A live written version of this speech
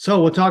So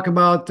we'll talk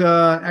about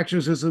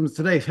exorcisms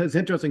today. It's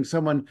interesting.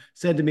 Someone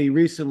said to me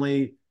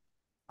recently,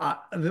 "Are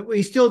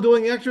we still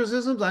doing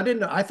exorcisms?" I didn't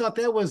know. I thought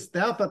that was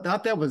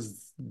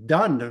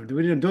done.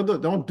 We didn't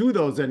don't do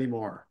those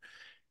anymore.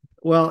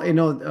 Well,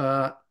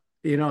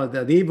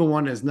 the evil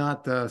one has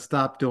not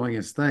stopped doing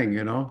his thing.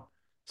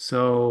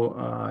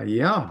 So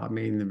yeah, I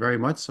mean, very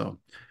much so.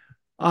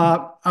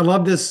 I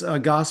love this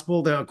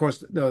gospel. Of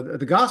course,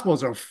 the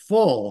gospels are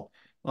full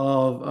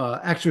of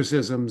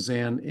exorcisms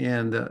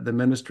and the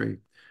ministry.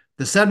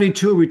 The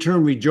 72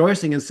 returned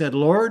rejoicing and said,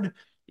 Lord,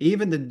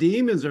 even the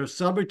demons are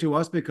subject to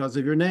us because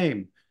of your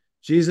name.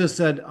 Jesus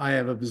said, I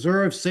have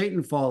observed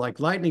Satan fall like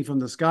lightning from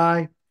the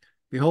sky.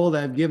 Behold,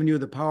 I have given you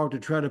the power to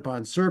tread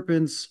upon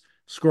serpents,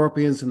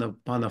 scorpions, and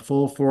upon the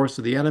full force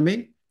of the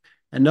enemy,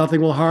 and nothing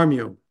will harm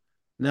you.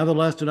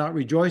 Nevertheless, do not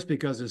rejoice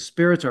because the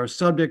spirits are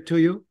subject to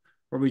you,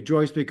 or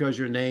rejoice because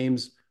your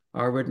names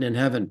are written in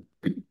heaven,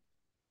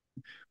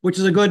 which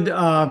is a good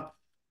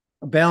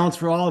balance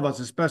for all of us,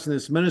 especially in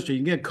this ministry. You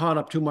can get caught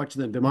up too much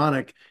in the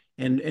demonic,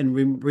 and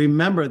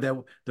remember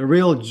that the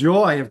real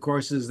joy, of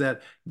course, is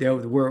that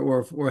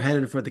we're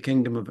headed for the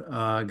kingdom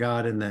of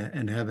God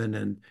in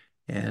heaven,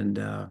 and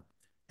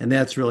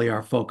that's really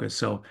our focus.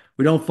 So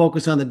we don't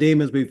focus on the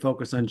demons; we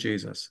focus on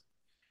Jesus.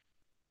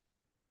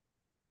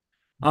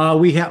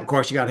 Of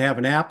course, you got to have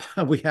an app.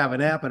 We have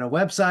an app and a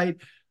website,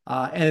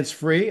 and it's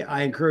free.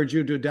 I encourage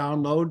you to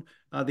download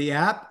the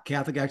app,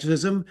 Catholic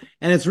Exorcism,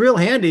 and it's real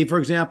handy. For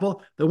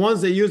example, the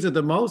ones that use it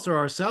the most are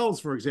ourselves,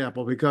 for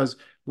example, because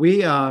we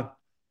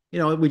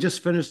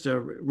just finished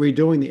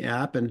redoing the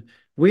app, and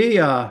we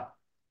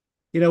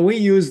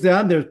use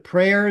them. There's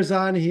prayers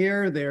on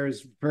here.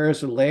 There's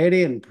prayers for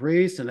laity and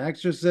priests and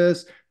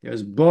exorcists.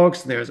 There's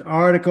books. There's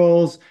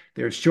articles.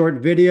 There's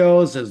short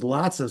videos. There's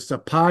lots of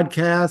stuff,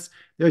 podcasts.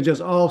 There's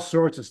just all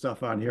sorts of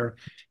stuff on here,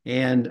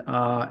 and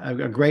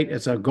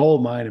it's a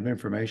gold mine of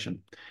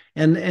information.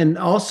 And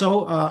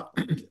also,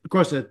 of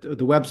course, the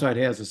website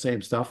has the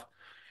same stuff.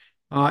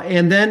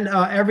 And then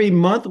every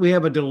month we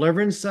have a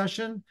deliverance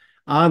session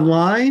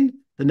online.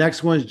 The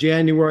next one is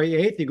January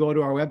 8th. You go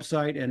to our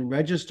website and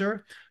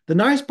register. The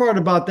nice part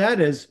about that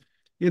is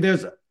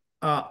there's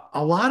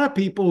a lot of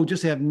people who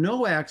just have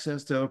no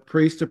access to a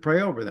priest to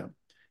pray over them.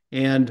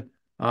 And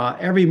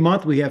every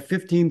month we have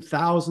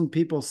 15,000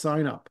 people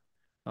sign up.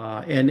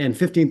 And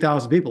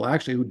 15,000 people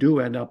actually who do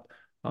end up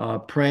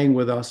praying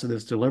with us in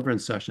this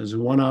deliverance session. It's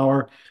 1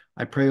 hour.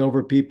 I pray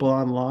over people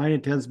online.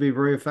 It tends to be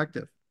very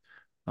effective.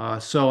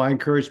 So I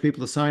encourage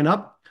people to sign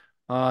up.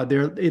 We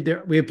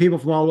have people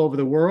from all over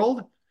the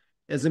world.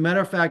 As a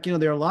matter of fact,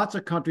 there are lots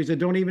of countries that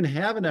don't even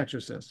have an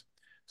exorcist.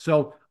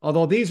 So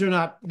although these are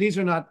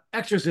not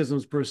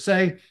exorcisms per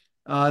se,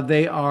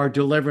 they are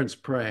deliverance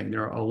praying.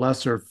 They're a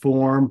lesser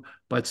form,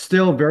 but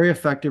still very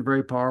effective,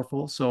 very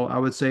powerful. So I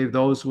would say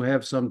those who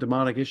have some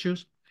demonic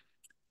issues,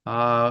 you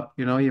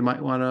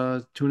might want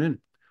to tune in,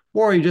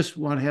 or you just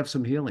want to have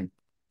some healing.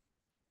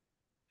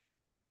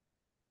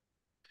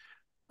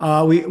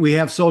 We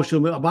have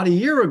social. About a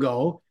year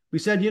ago, we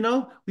said,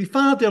 we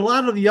found out that a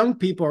lot of the young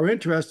people are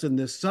interested in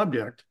this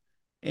subject,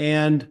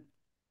 and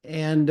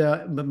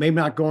but maybe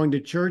not going to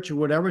church or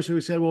whatever. So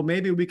we said, well,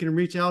 maybe we can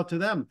reach out to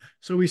them.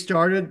 So we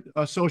started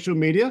social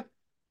media,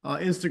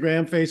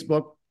 Instagram,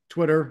 Facebook,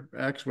 Twitter,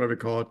 X, whatever you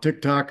call it,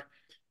 TikTok.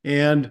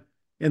 And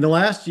in the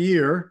last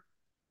year,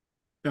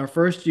 our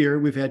first year,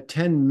 we've had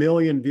 10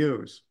 million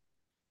views.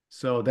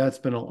 So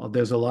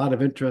there's a lot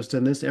of interest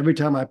in this. Every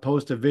time I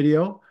post a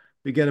video,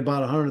 we get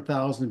about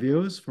 100,000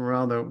 views from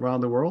around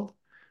the world,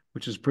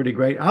 which is pretty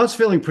great. I was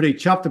feeling pretty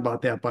chuffed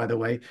about that, by the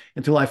way,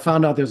 until I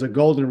found out there's a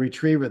golden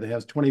retriever that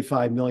has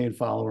 25 million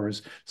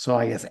followers. So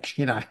I guess,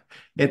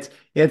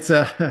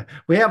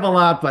 we have a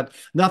lot, but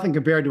nothing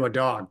compared to a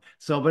dog.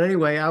 So, but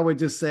anyway, I would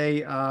just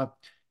say,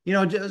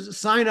 just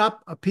sign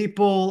up,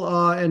 people,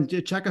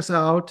 and check us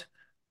out.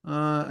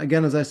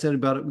 Again, as I said,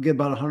 we get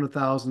about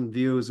 100,000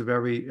 views of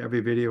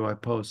every video I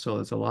post. So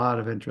there's a lot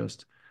of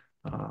interest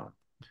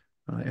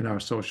in our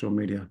social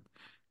media.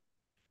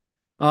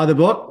 The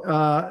book,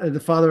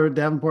 the Father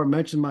Davenport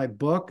mentioned my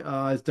book.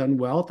 It's done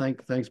well.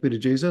 Thanks be to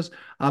Jesus.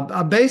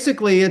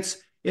 Basically,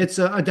 it's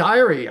a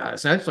diary,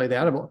 essentially.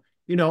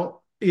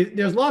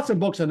 There's lots of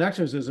books on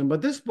exorcism,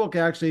 but this book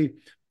actually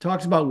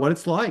talks about what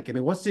it's like. I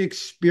mean, what's the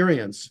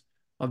experience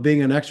of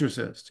being an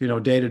exorcist?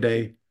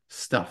 Day-to-day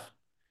stuff,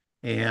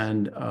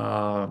 and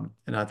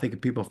I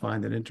think people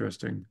find it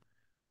interesting.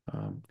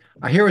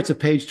 I hear it's a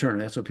page turner.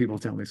 That's what people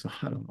tell me. So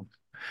I don't know.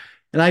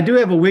 And I do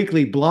have a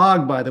weekly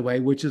blog, by the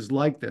way, which is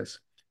like this.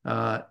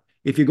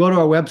 If you go to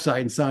our website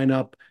and sign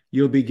up,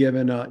 you'll be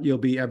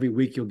every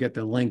week, you'll get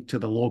the link to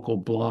the local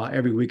blog.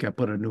 Every week I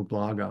put a new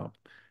blog out,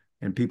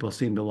 and people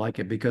seem to like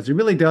it because it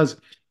really does.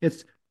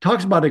 It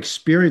talks about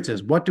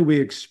experiences. What do we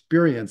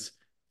experience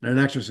in an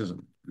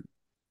exorcism?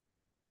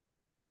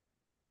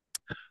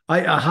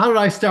 How did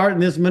I start in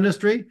this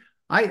ministry?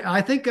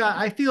 I think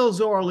I feel as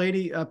though Our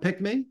Lady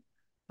picked me.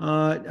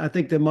 I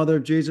think the Mother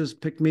of Jesus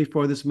picked me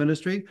for this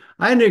ministry.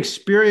 I had an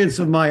experience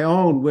of my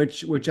own,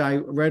 which I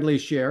readily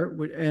share,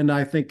 and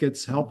I think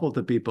it's helpful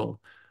to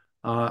people.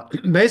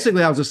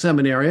 Basically, I was a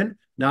seminarian,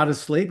 not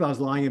asleep. I was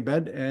lying in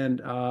bed,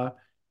 and all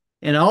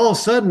of a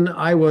sudden,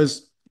 I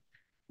was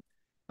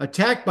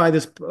attacked by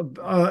this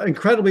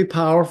incredibly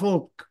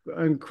powerful,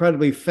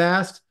 incredibly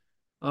fast,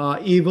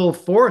 evil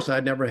force.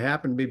 I'd never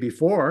happened to me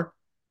before,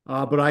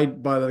 but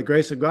by the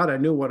grace of God, I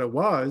knew what it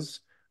was.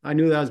 I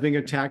knew that I was being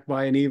attacked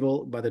by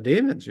by the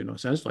demons,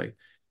 essentially,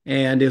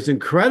 and it's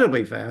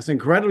incredibly fast,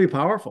 incredibly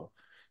powerful,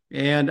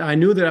 and I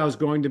knew that I was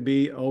going to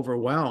be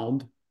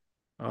overwhelmed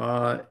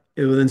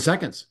within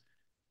seconds.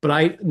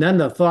 But then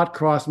the thought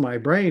crossed my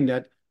brain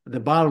that at the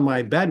bottom of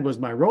my bed was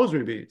my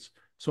rosary beads.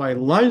 So I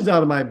lunged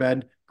out of my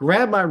bed,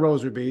 grabbed my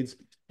rosary beads,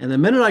 and the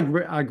minute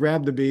I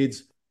grabbed the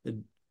beads,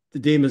 the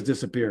demons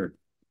disappeared.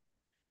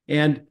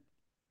 And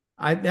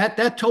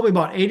that told me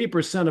about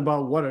 80%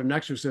 about what an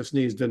exorcist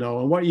needs to know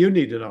and what you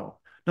need to know.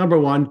 Number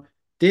one,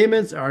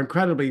 demons are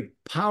incredibly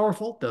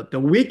powerful. The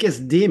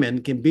weakest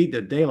demon can beat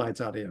the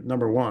daylights out of you,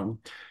 number one.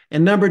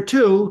 And number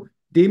two,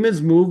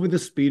 demons move with the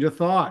speed of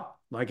thought,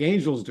 like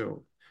angels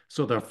do.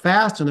 So they're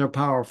fast and they're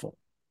powerful.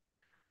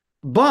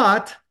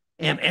 But,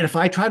 and if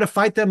I try to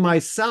fight them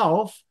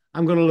myself,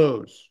 I'm going to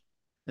lose.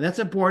 And that's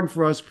important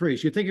for us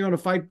priests. You think you're going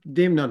to fight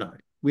demons? No, no.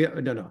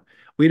 No.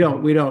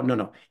 No,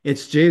 no.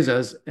 It's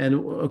Jesus and,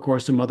 of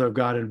course, the Mother of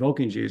God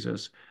invoking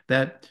Jesus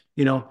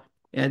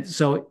and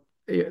so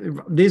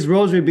these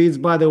rosary beads,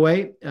 by the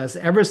way,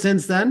 ever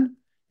since then,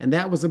 and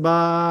that was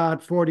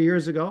about 40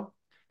 years ago,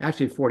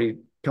 actually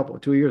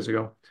 2 years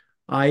ago,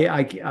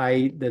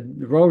 the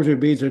rosary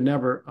beads are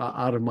never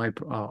out of my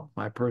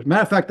purse.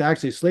 Matter of fact, I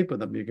actually sleep with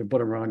them. You can put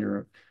them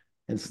around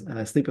and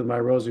I sleep with my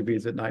rosary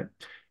beads at night.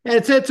 And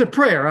it's a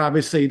prayer,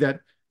 obviously,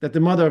 that the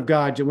Mother of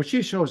God, when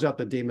she shows up,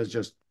 the demons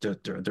just they're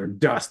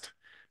dust.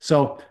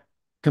 So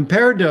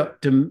compared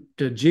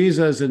to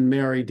Jesus and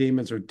Mary,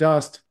 demons are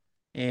dust,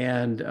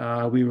 and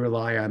we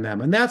rely on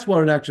them, and that's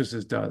what an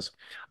exorcist does.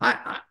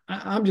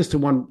 I'm just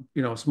one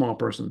small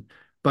person,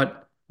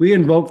 but we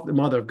invoke the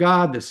Mother of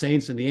God, the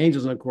saints, and the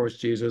angels, and of course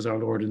Jesus, our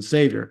Lord and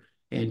Savior.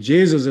 And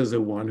Jesus is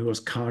the one who has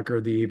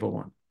conquered the evil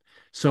one.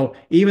 So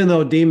even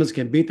though demons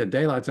can beat the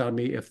daylights out of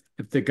me, if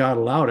the God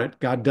allowed it,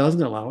 God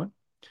doesn't allow it.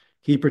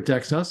 He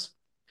protects us,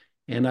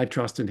 and I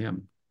trust in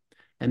him.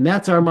 And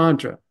that's our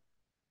mantra.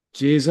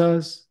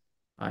 Jesus,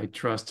 I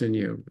trust in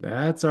you.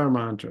 That's our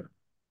mantra.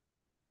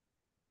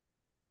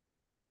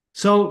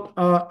 So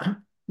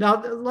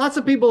now lots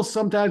of people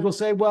sometimes will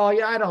say, well,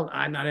 yeah,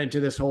 I'm not into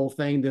this whole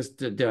thing,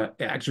 the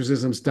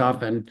exorcism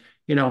stuff. And,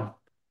 I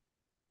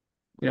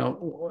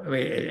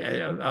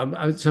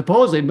mean,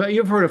 supposedly, but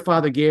you've heard of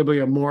Father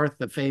Gabriel Morth,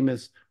 the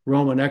famous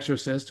Roman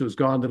exorcist who's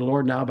gone to the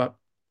Lord now, but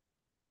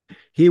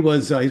he's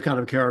kind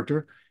of a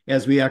character,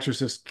 as we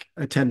exorcists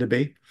tend to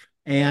be.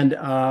 And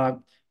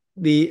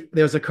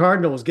there's a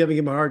cardinal was giving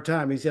him a hard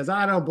time. He says,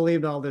 I don't believe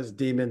in all this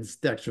demons,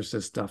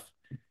 exorcist stuff.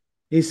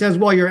 He says,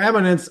 well, Your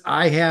Eminence,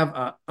 I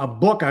have a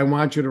book I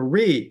want you to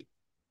read.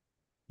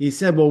 He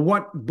said, well,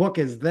 what book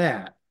is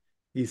that?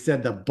 He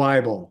said, the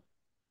Bible.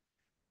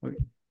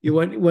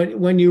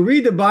 When you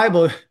read the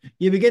Bible,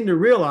 you begin to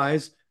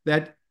realize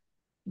that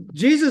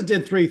Jesus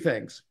did three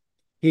things.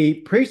 He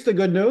preached the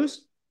good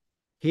news,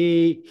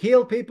 he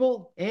healed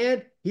people,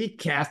 and he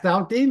cast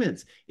out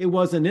demons. It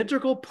was an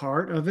integral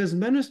part of his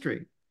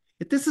ministry.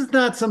 This is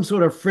not some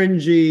sort of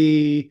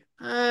fringy,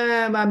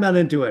 I'm not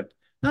into it.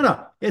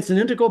 No, it's an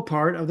integral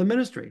part of the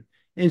ministry.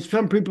 And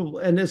some people,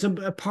 and it's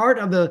a part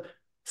of the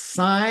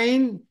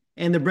sign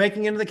and the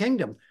breaking into the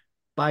kingdom.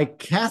 By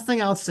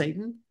casting out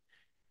Satan,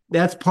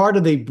 that's part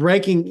of the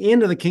breaking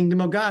into the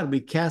kingdom of God. We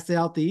cast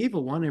out the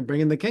evil one and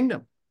bring in the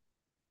kingdom.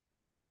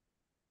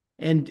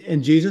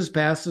 And Jesus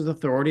passes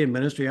authority and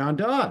ministry on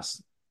to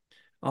us.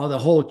 The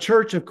whole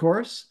church, of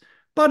course,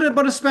 but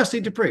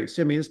especially to priests.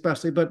 I mean,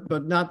 especially,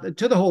 but not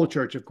to the whole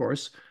church, of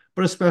course,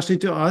 but especially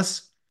to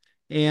us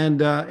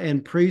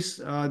and priests.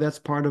 That's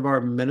part of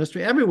our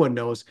ministry. Everyone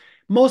knows.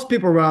 Most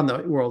people around the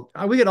world,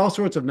 we get all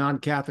sorts of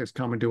non-Catholics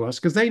coming to us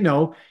because they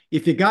know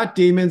if you got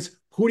demons,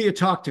 who do you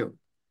talk to?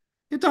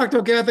 You talk to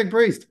a Catholic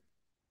priest.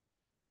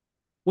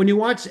 When you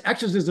watch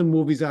exorcism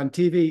movies on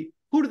TV,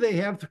 who do they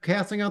have for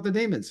casting out the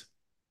demons?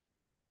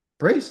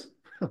 Priests.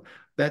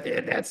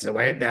 That's the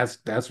way.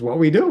 That's what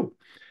we do.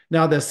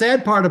 Now, the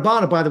sad part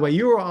about it, by the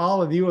way,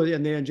 all of you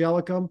in the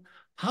Angelicum,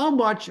 how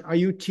much are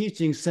you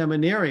teaching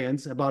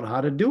seminarians about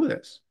how to do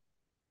this?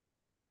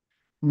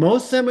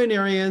 Most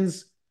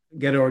seminarians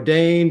get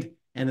ordained,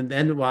 and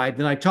then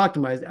I talked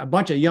to a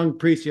bunch of young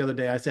priests the other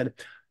day. I said,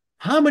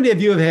 how many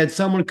of you have had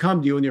someone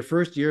come to you in your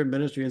first year of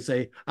ministry and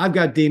say, I've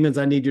got demons,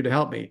 I need you to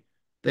help me?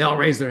 They all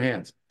raise their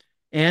hands.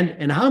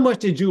 And how much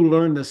did you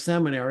learn in the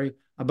seminary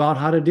about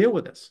how to deal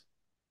with this?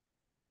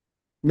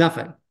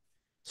 Nothing.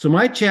 So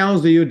my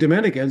challenge to you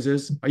Dominicans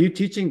is, are you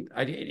teaching,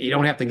 you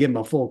don't have to give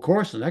them a full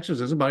course in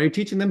exorcism, but are you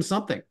teaching them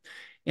something?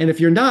 And if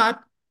you're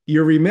not,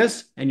 you're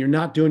remiss and you're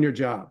not doing your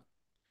job.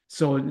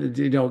 So,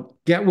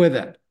 get with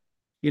it,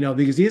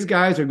 because these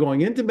guys are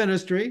going into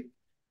ministry.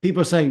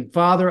 People are saying,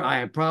 Father, I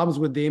have problems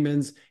with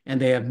demons,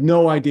 and they have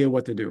no idea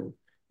what to do.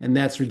 And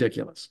that's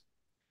ridiculous.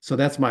 So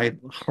that's my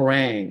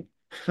harangue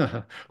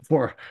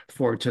for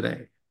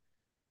today.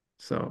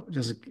 So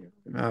just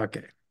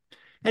okay.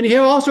 And you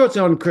hear all sorts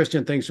of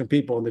unchristian things from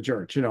people in the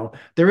church.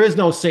 There is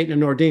no Satan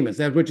nor demons,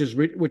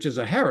 which is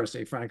a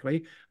heresy,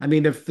 frankly. I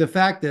mean, if the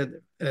fact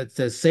that it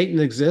says Satan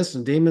exists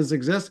and demons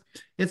exist,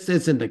 it's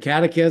in the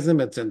Catechism,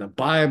 it's in the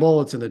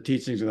Bible, it's in the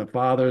teachings of the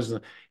fathers,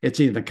 it's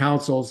in the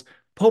councils.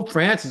 Pope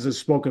Francis has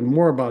spoken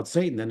more about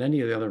Satan than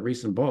any of the other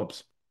recent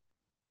popes.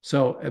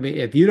 So, I mean,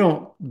 if you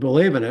don't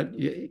believe in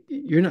it,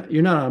 you're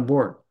not on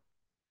board.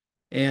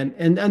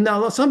 And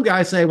now some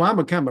guys say, well,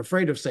 I'm kind of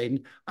afraid of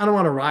Satan. I don't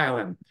want to rile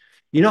him.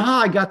 You know how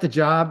I got the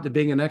job to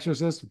being an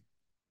exorcist?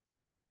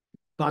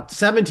 About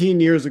 17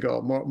 years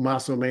ago,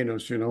 más o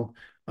menos,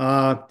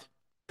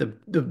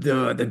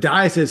 the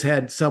diocese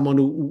had someone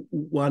who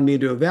wanted me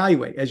to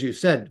evaluate. As you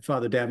said,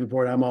 Father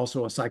Davenport, I'm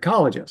also a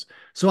psychologist.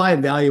 So I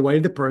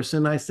evaluated the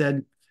person. I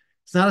said,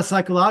 it's not a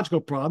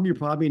psychological problem. You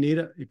probably need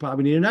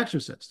an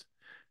exorcist.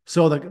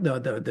 So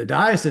the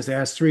diocese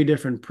asked three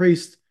different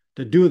priests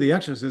to do the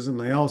exorcism.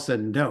 They all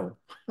said no.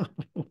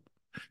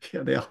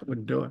 Yeah, they all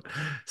wouldn't do it.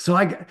 So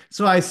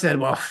I said,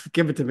 well,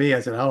 give it to me. I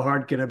said, how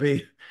hard can it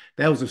be?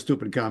 That was a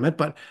stupid comment,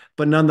 but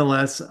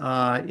nonetheless,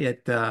 I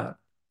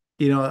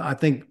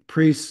think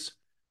priests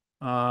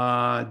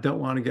don't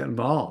want to get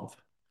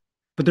involved.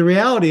 But the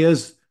reality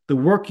is, the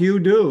work you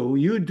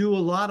do a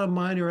lot of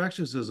minor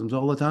exorcisms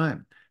all the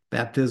time,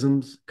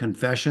 baptisms,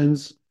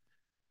 confessions.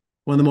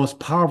 One of the most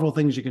powerful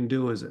things you can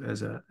do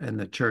in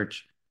the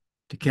church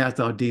to cast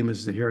out demons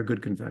is to hear a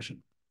good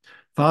confession.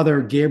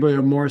 Father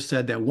Gabriel Moore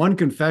said that one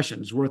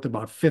confession is worth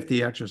about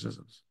 50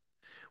 exorcisms.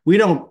 We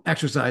don't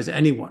exorcise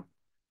anyone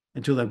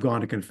until they've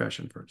gone to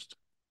confession first.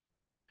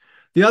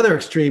 The other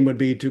extreme would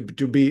be to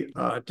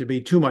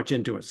be too much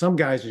into it. Some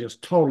guys are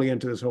just totally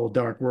into this whole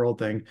dark world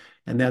thing,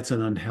 and that's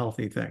an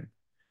unhealthy thing.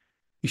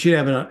 You should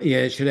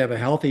have a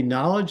healthy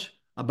knowledge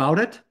about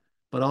it,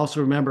 but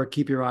also remember,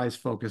 keep your eyes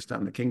focused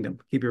on the kingdom.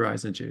 Keep your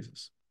eyes on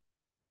Jesus.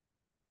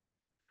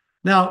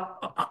 Now,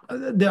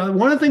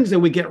 one of the things that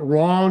we get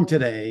wrong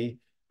today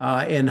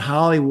in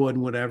Hollywood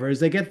and whatever is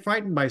they get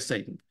frightened by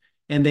Satan,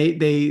 and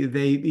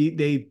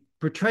they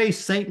portray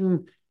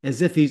Satan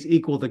as if he's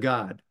equal to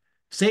God.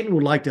 Satan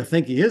would like to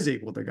think he is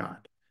equal to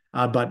God,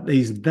 but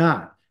he's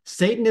not.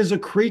 Satan is a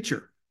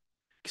creature.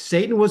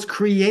 Satan was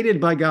created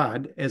by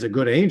God as a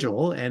good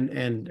angel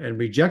and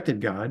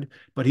rejected God,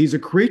 but he's a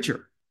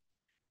creature,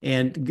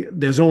 and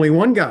there's only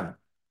one God,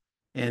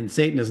 and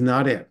Satan is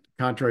not it,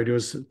 contrary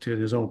to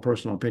his own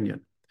personal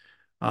opinion.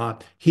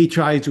 He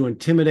tries to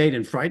intimidate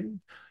and frighten.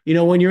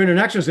 When you're in an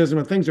exorcism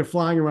and things are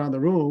flying around the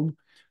room,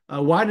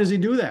 why does he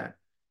do that?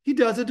 He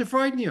does it to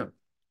frighten you.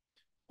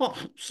 Well,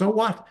 so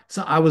what?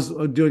 So I was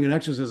doing an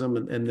exorcism,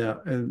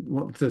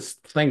 and this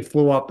thing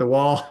flew off the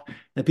wall,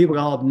 and people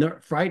got all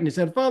frightened. He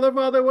said, Father,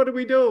 what do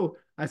we do?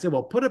 I said,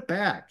 well, put it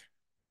back.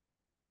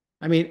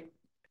 I mean,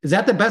 is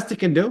that the best he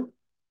can do?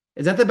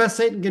 Is that the best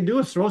Satan can do,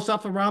 is throw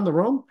stuff around the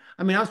room?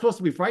 I mean, I'm supposed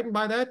to be frightened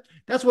by that?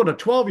 That's what a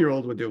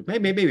 12-year-old would do.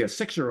 Maybe a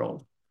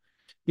 6-year-old.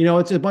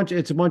 It's a bunch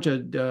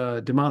of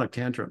demonic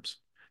tantrums.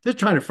 They're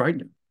trying to frighten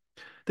you.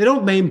 They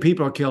don't maim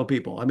people or kill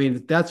people. I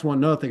mean, that's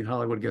another thing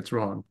Hollywood gets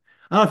wrong.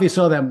 I don't know if you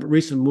saw that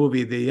recent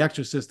movie, The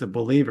Exorcist, the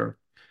Believer.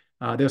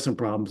 There's some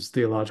problems,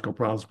 theological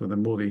problems with the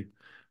movie.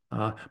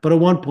 But at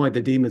one point,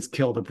 the demons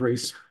kill the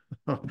priest.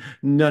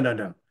 No, no,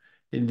 no.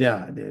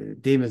 Yeah, the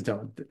demons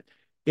don't.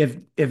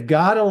 If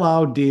God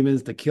allowed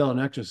demons to kill an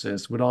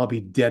exorcist, we'd all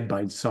be dead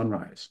by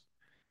sunrise.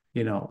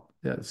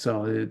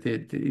 So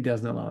he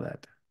doesn't allow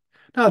that.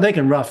 Now, they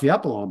can rough you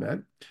up a little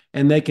bit,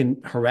 and they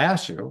can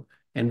harass you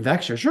and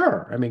vex you.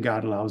 Sure. I mean,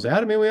 God allows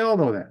that. I mean, we all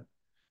know that.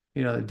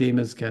 The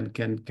demons can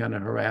kind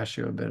of harass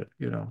you a bit.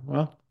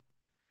 Well,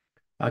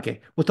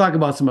 okay. We'll talk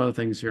about some other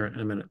things here in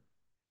a minute.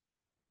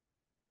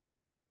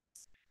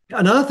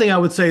 Another thing I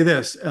would say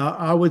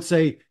I would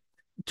say,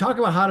 talk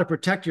about how to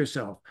protect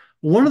yourself.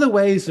 One of the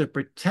ways of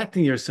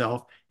protecting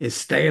yourself is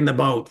stay in the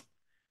boat.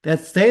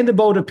 That's stay in the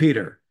boat of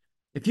Peter.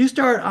 If you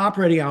start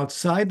operating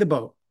outside the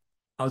boat,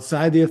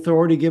 outside the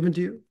authority given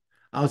to you,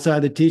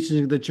 outside the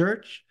teachings of the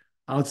church,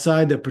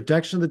 outside the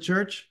protection of the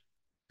church,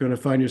 you're going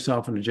to find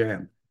yourself in a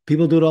jam.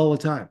 People do it all the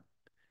time.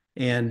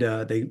 And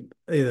they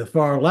either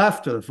far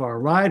left or the far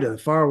right or the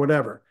far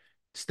whatever.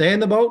 Stay in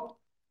the boat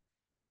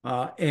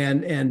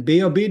and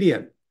be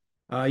obedient.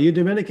 You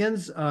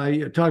Dominicans,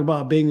 you talk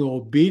about being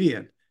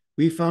obedient.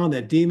 We found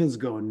that demons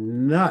go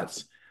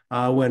nuts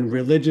when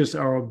religious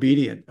are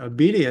obedient.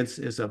 Obedience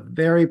is a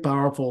very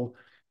powerful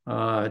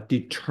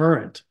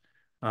deterrent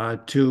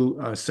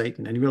to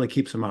Satan, and really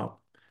keeps him out.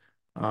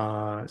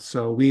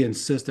 So we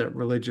insist that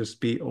religious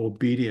be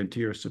obedient to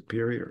your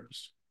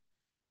superiors,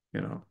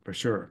 for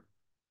sure.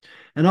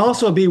 And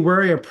also be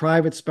wary of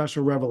private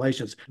special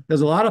revelations.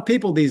 There's a lot of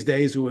people these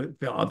days who,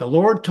 the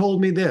Lord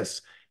told me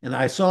this, and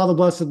I saw the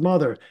Blessed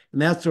Mother,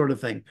 and that sort of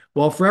thing.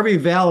 Well, for every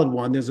valid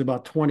one, there's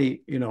about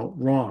 20,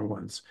 wrong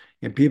ones,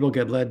 and people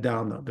get led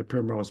down the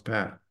primrose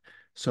path.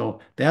 So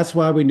that's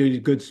why we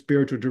need good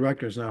spiritual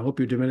directors. And I hope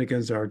you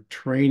Dominicans are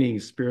training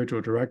spiritual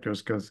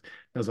directors, because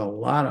there's a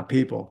lot of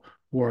people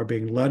who are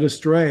being led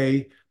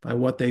astray by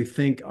what they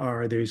think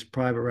are these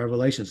private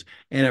revelations.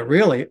 And it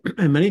really,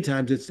 and many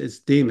times it's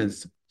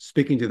demons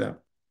speaking to them.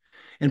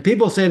 And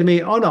people say to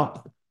me, oh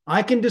no,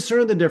 I can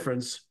discern the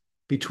difference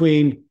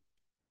between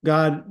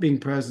God being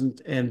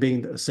present and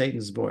being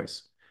Satan's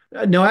voice.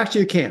 No,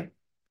 actually, you can't.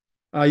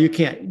 You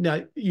can't.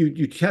 Now,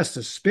 you test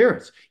the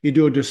spirits. You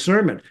do a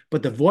discernment,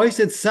 but the voice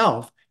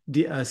itself,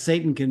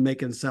 Satan can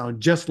make it sound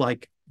just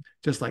like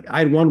I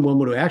had one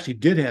woman who actually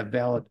did have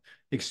valid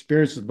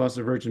experience with the Blessed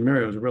Virgin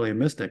Mary. It was really a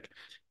mystic,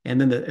 and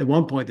then at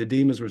one point the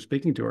demons were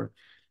speaking to her,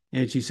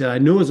 and she said, "I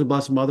knew it was a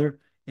Blessed Mother,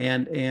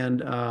 and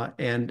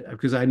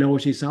because I know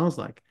what she sounds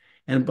like."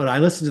 But I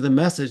listened to the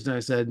message and I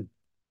said,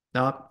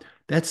 "No,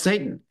 that's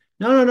Satan."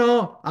 No, no,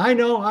 no. I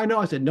know, I know.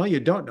 I said, no, you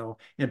don't know.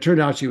 And it turned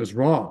out she was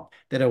wrong,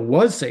 that it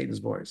was Satan's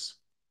voice.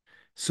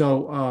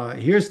 So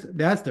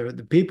that's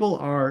the people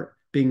are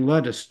being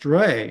led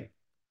astray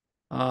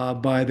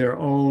by their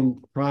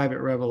own private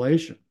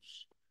revelations,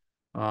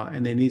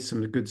 and they need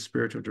some good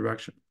spiritual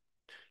direction.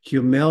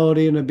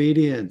 Humility and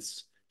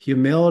obedience,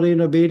 humility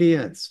and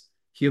obedience,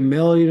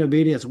 humility and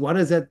obedience. What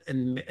is it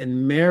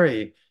in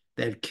Mary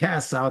that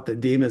casts out the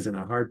demons in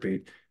a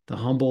heartbeat? The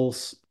humble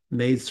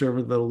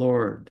maidservant of the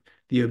Lord,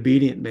 the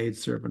obedient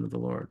maidservant of the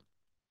Lord.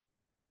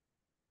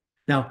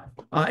 Now,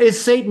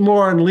 is Satan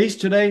more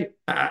unleashed today?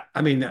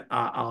 I mean,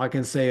 all I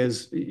can say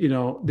is,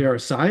 there are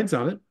signs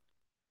of it.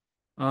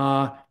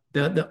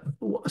 The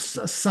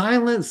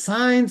silent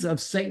signs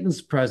of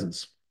Satan's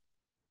presence,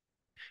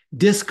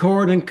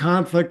 discord and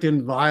conflict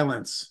and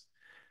violence,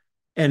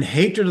 and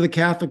hatred of the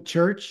Catholic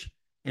Church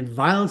and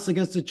violence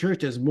against the church.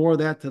 There's more of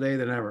that today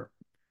than ever.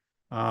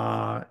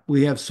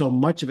 We have so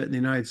much of it in the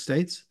United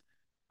States.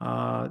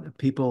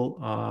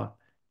 People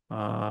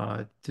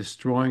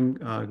destroying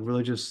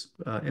religious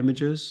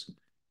images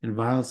and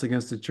violence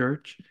against the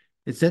church.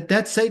 It's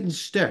that's Satan's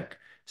shtick.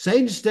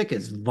 Satan's shtick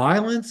is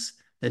violence,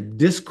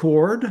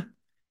 discord,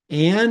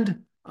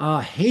 and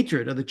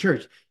hatred of the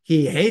church.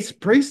 He hates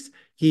priests.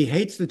 He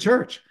hates the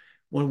church.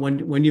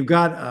 When you've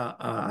got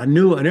an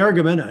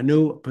energumen, a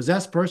new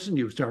possessed person,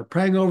 you start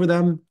praying over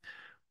them.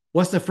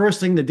 What's the first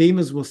thing the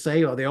demons will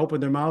say? Or they open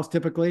their mouths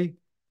typically.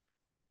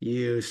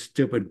 You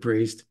stupid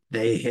priest.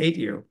 They hate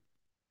you.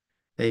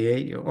 They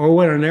hate you. Or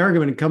when an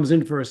energumen comes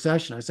in for a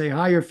session, I say,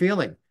 how you're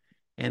feeling?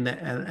 And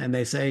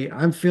they say,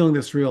 I'm feeling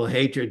this real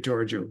hatred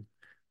towards you.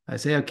 I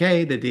say,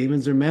 okay, the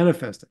demons are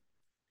manifesting.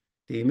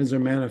 Demons are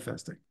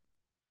manifesting.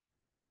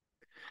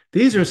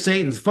 These are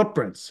Satan's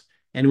footprints.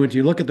 And when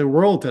you look at the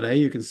world today,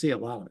 you can see a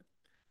lot of it.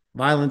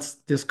 Violence,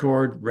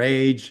 discord,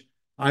 rage,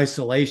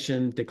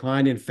 isolation,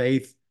 decline in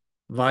faith,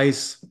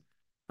 vice,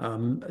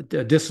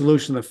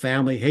 dissolution of the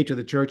family, hatred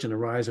of the church, and the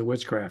rise of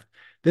witchcraft.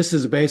 This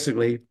is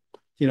basically,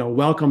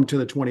 welcome to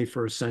the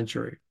 21st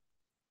century.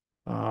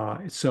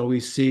 So we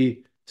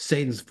see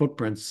Satan's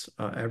footprints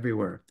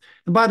everywhere.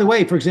 And by the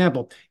way, for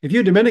example, if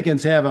you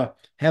Dominicans have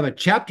a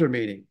chapter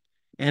meeting,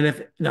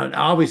 and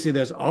obviously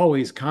there's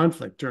always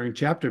conflict during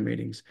chapter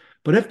meetings,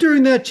 but if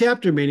during that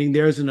chapter meeting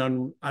there's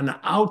an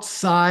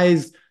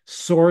outsized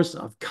source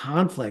of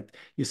conflict,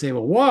 you say,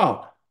 well,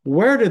 wow,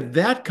 where did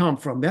that come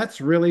from?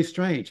 That's really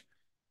strange.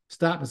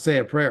 Stop and say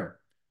a prayer.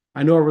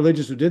 I know a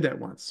religious who did that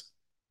once,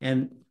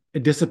 and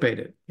it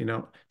dissipated.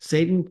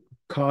 Satan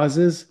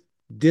causes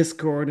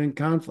discord and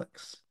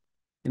conflicts,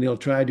 and he'll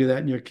try to do that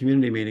in your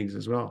community meetings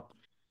as well.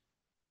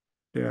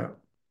 Yeah.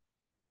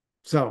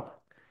 So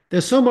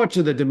there's so much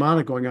of the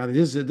demonic going on.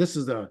 This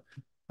is a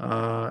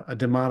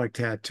demonic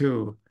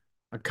tattoo,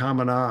 a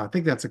kamana. I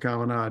think that's a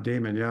kamana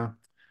demon, yeah.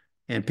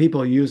 And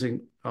people are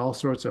using all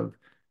sorts of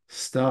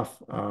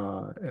stuff,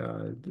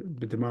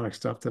 demonic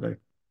stuff today.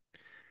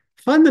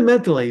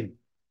 Fundamentally,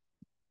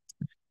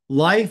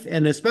 life,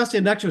 and especially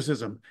an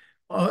exorcism.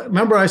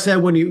 Remember I said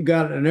when you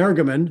got an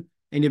energumen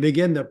and you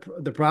begin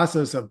the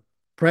process of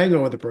praying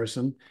over the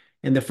person,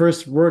 and the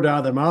first word out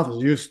of their mouth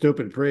is, you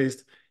stupid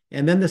priest.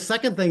 And then the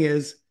second thing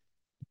is,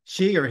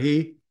 she or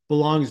he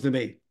belongs to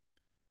me.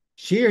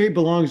 She or he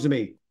belongs to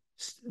me.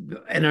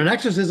 And an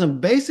exorcism,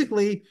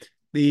 basically,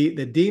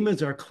 the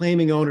demons are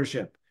claiming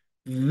ownership.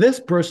 This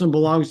person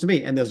belongs to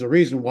me. And there's a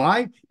reason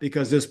why,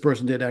 because this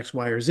person did X,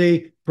 Y, or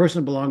Z.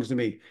 Person belongs to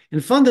me.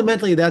 And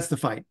fundamentally, that's the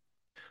fight.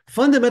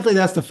 Fundamentally,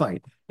 that's the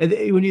fight. And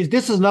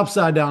this is an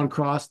upside down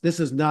cross.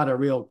 This is not a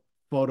real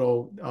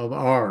photo of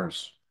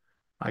ours.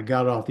 I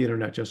got it off the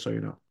internet, just so you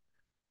know.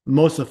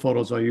 Most of the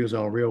photos I use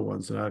are real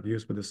ones that I've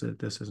used, but this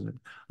isn't it.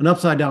 An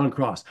upside down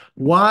cross.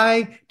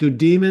 Why do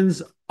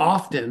demons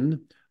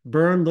often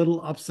burn little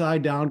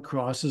upside down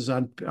crosses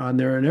on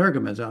their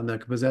energumens, on their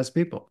possessed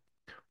people?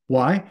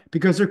 Why?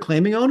 Because they're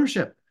claiming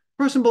ownership.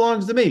 Person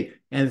belongs to me.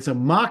 And it's a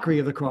mockery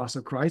of the cross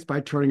of Christ by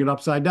turning it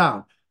upside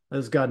down.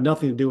 That's got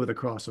nothing to do with the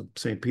cross of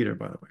St. Peter,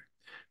 by the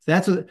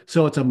way.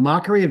 So it's a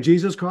mockery of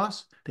Jesus'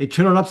 cross. They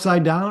turn it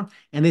upside down,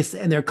 and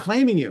they're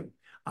claiming you.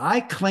 I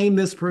claim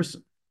this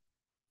person.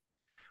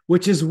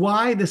 Which is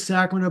why the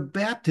sacrament of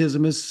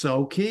baptism is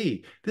so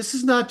key. This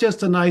is not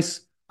just a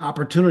nice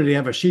opportunity to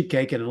have a sheet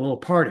cake and a little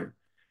party.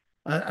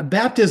 A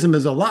baptism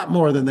is a lot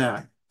more than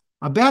that.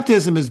 A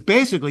baptism is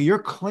basically you're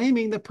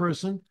claiming the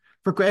person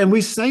And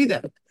we say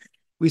that.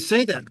 We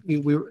say that.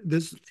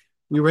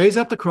 We raise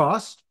up the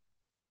cross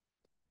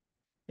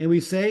and we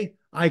say,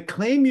 I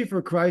claim you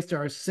for Christ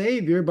our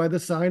Savior by the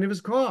sign of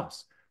his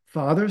cross.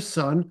 Father,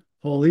 Son,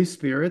 Holy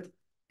Spirit,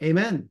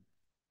 amen.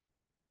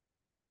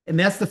 And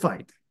that's the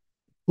fight.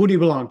 Who do you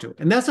belong to?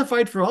 And that's a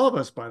fight for all of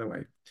us, by the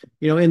way.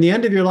 In the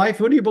end of your life,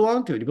 who do you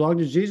belong to? Do you belong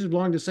to Jesus? You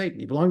belong to Satan?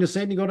 You belong to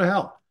Satan, you go to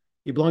hell.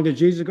 You belong to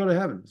Jesus, you go to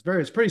heaven.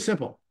 It's pretty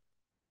simple.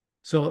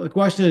 So the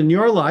question in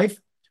your life,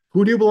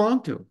 who do you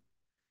belong to?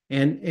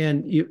 And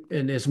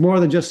it's more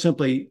than just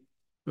simply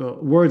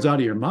words out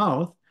of your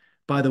mouth.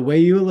 By the way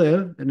you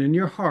live and in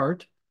your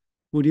heart,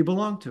 who do you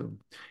belong to?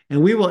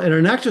 And we will, in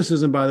an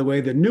exorcism, by the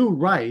way, the new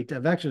rite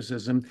of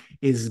exorcism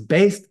is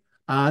based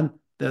on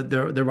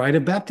the rite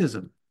of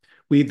baptism.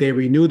 They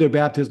renew their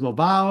baptismal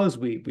vows.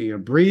 We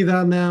breathe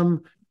on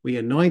them. We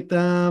anoint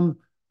them.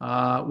 We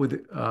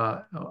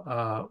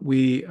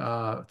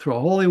throw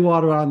holy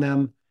water on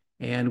them,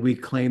 and we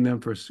claim them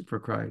for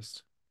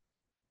Christ.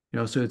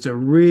 So it's a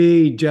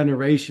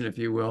regeneration, if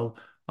you will,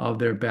 of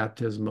their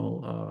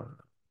baptismal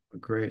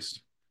grace.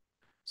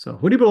 So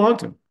who do you belong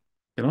to?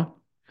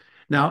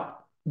 Now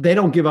they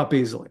don't give up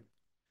easily,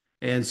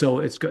 and so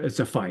it's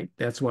a fight.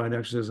 That's why an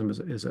exorcism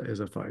is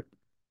a fight.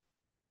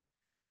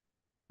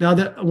 Now,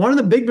 one of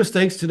the big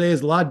mistakes today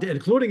is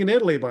including in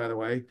Italy, by the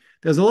way,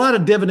 there's a lot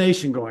of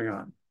divination going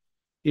on.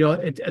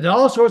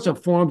 All sorts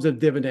of forms of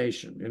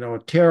divination,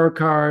 tarot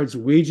cards,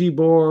 Ouija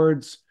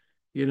boards,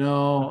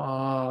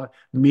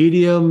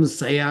 mediums,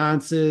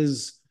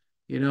 seances,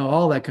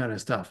 all that kind of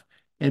stuff.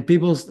 And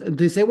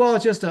they say, well,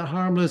 it's just a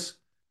harmless,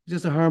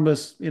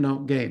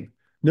 game.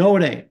 No,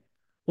 it ain't.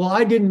 Well,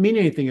 I didn't mean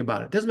anything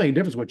about it. It doesn't make a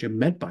difference what you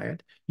meant by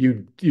it.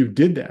 You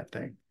did that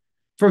thing.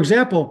 For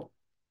example,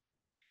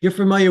 you're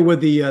familiar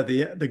with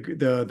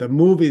the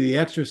movie The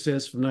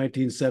Exorcist from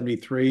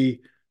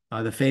 1973,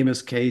 the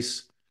famous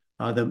case.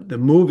 The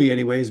movie,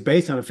 anyway, is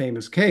based on a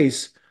famous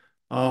case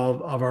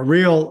of a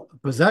real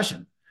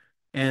possession.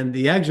 And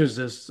the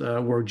exorcists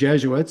were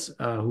Jesuits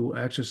who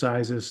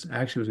exorcised this.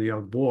 Actually, was a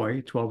young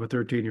boy, 12 or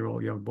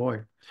 13-year-old young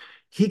boy.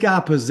 He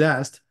got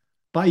possessed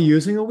by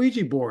using a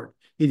Ouija board.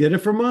 He did it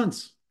for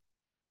months.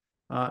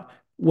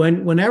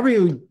 Whenever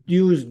you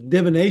use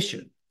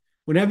divination,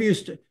 whenever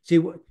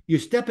you're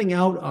stepping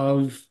out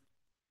of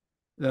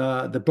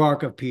the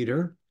bark of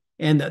Peter,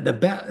 and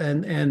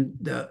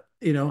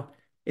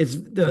it's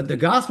the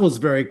gospel is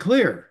very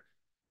clear.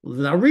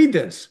 Now read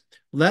this.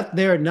 Let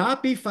there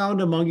not be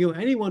found among you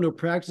anyone who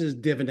practices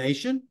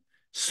divination,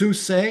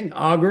 soothsaying,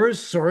 augurs,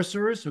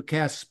 sorcerers who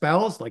cast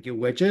spells like you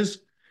witches,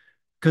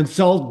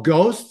 consult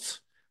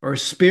ghosts or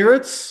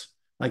spirits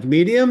like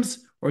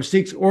mediums, or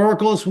seeks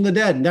oracles from the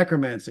dead,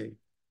 necromancy.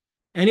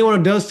 Anyone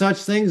who does such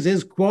things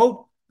is,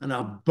 quote, an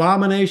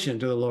abomination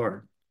to the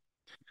Lord.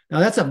 Now,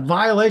 that's a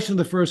violation of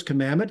the first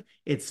commandment.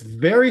 It's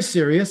very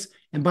serious.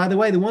 And by the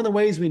way, one of the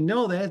ways we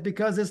know that is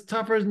because it's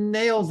tougher as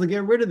nails to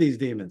get rid of these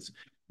demons.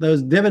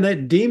 Those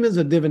demons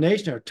of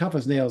divination are tough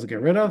as nails to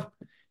get rid of,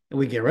 and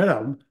we get rid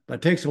of them, but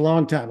it takes a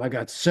long time. I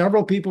got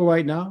several people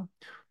right now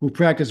who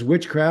practice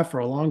witchcraft for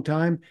a long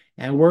time,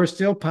 and we're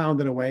still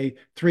pounding away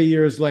 3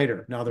 years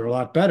later. Now, they're a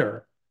lot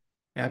better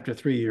after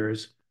 3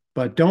 years,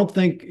 but don't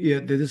think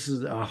that this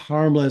is a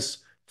harmless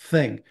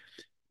thing,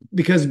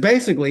 because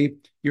basically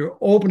you're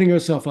opening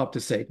yourself up to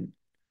Satan,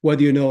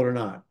 whether you know it or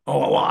not. Oh,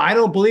 well, I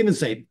don't believe in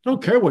Satan. I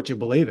don't care what you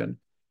believe in.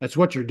 That's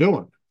what you're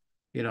doing.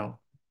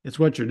 It's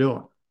what you're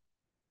doing.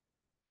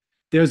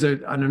 There's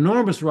an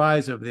enormous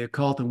rise of the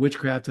occult and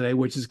witchcraft today,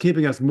 which is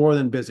keeping us more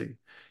than busy.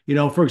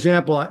 For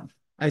example,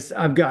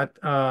 I've got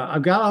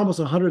almost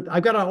 100.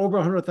 I've got over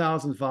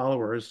 100,000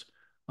 followers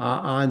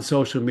on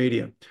social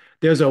media.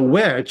 There's a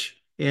witch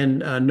in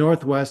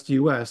Northwest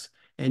U.S.,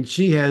 and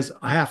she has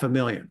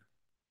 500,000.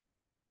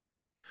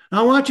 Now,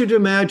 I want you to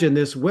imagine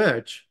this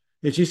witch,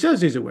 and she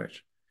says she's a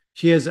witch.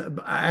 She has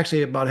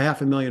actually about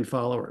 500,000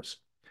 followers.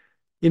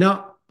 I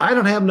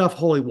don't have enough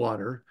holy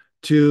water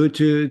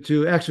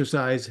to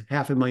exorcise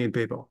 500,000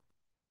 people.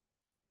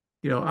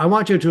 I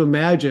want you to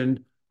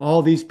imagine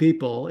all these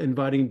people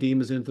inviting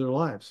demons into their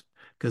lives,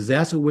 because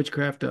that's what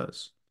witchcraft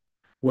does,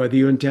 whether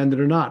you intend it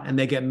or not. And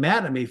they get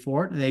mad at me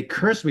for it, and they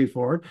curse me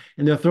for it,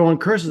 and they're throwing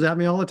curses at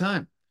me all the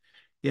time.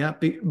 Yeah,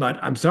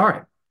 but I'm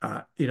sorry.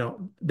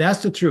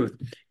 That's the truth.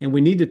 And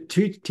we need to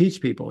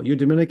teach people. You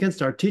Dominicans,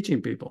 start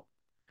teaching people.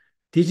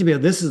 Teaching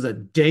people this is a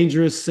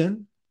dangerous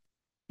sin,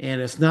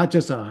 and it's not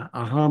just a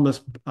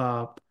harmless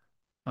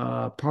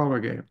parlor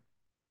game.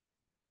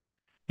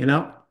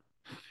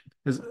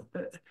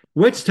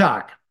 Witch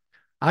talk.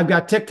 I've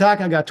got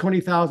TikTok. I've got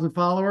 20,000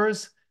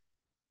 followers.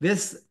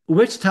 This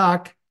witch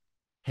talk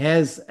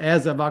has,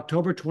 as of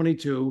October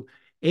 22,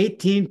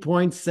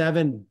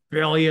 18.7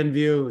 billion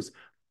views.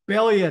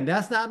 Billion.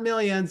 That's not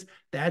millions.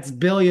 That's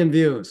billion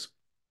views.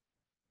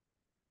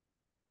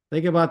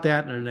 Think about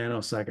that in a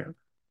nanosecond.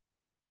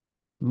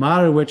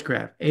 Modern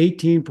witchcraft,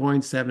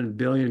 18.7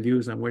 billion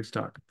views on Witch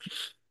Talk.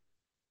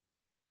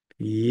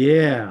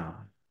 Yeah.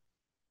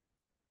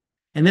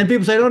 And then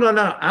people say,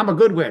 no, I'm a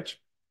good witch.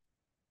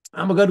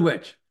 I'm a good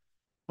witch.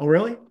 Oh,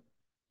 really?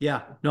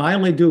 Yeah. No, I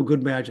only do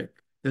good magic.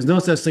 There's no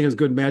such thing as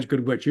good magic,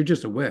 good witch. You're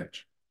just a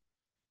witch.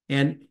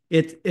 And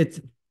it's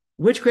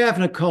witchcraft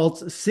and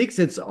occult seeks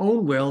its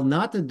own will,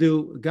 not to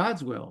do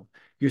God's will.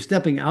 You're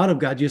stepping out of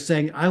God. You're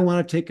saying, I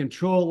want to take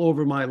control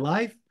over my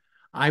life.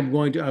 I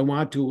want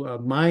to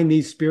mine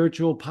these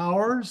spiritual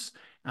powers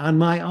on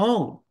my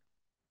own.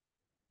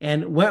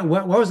 And what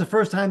was the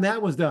first time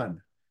that was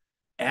done?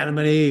 Adam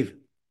and Eve,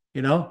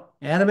 Adam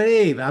and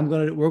Eve.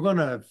 We're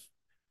gonna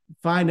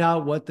find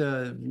out what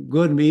the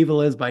good and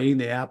evil is by eating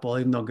the apple,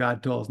 even though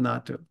God told us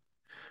not to.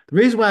 The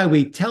reason why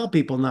we tell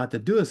people not to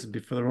do this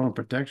is for their own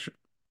protection.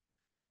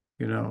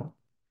 You know,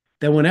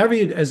 that whenever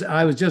you, as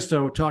I was just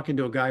talking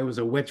to a guy who was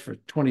a witch for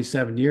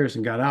 27 years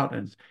and got out,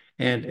 and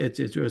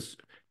it was,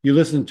 you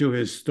listen to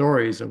his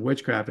stories of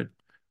witchcraft, it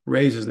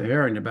raises the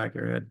hair on your back of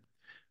your head.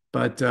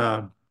 But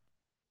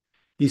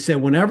he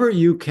said, whenever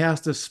you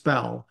cast a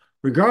spell,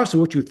 regardless of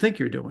what you think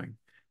you're doing,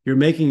 you're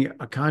making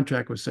a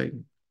contract with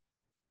Satan.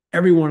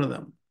 Every one of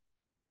them.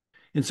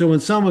 And so when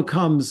someone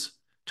comes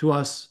to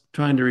us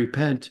trying to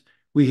repent,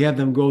 we have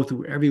them go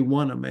through every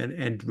one of them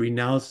and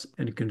renounce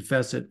and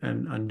confess it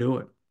and undo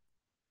it.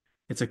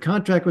 It's a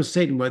contract with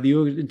Satan, whether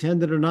you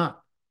intend it or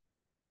not.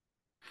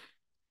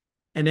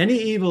 And any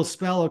evil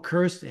spell or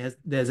curse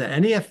there's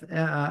any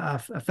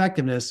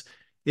effectiveness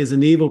is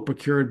an evil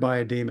procured by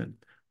a demon,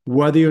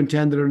 whether you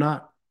intend it or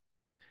not.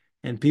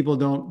 And people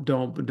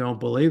don't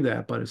believe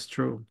that, but it's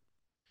true.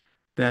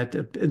 That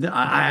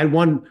I had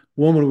one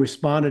woman who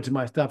responded to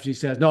my stuff. She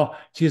says, "No,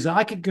 she says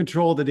I can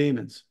control the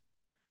demons."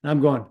 And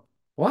I'm going,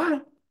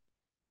 "What?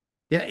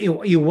 Yeah,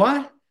 you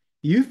what?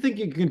 You think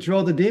you can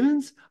control the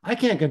demons? I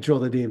can't control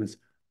the demons.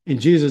 In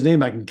Jesus'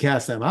 name, I can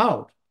cast them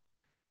out."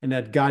 And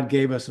that God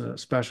gave us a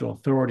special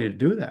authority to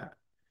do that.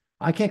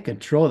 I can't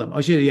control them. Oh,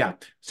 yeah.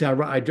 See, I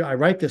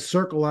write this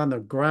circle on the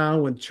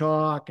ground with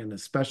chalk and a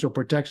special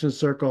protection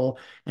circle,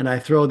 and I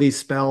throw these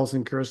spells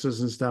and curses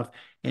and stuff,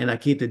 and I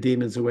keep the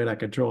demons away and I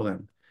control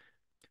them.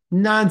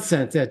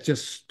 Nonsense. That's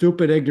just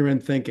stupid,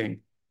 ignorant thinking.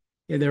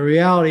 And the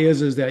reality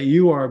is that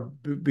you are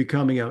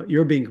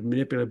you're being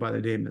manipulated by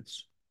the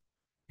demons.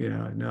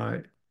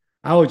 No,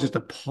 I was just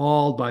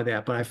appalled by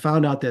that. But I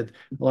found out that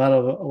a lot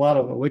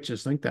of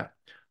witches think that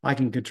I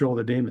can control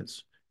the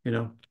demons,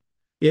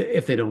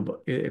 if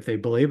if they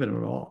believe in it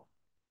at all,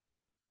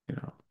 you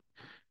know.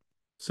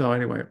 So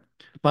anyway,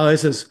 well,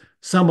 this is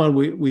someone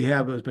we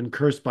have who's been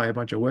cursed by a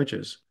bunch of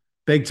witches,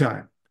 big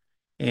time.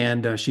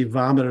 And she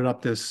vomited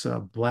up this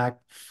black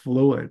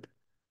fluid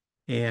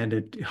and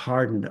it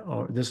hardened.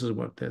 Oh, this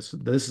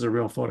is a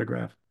real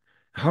photograph.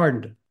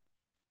 Hardened.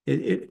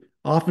 It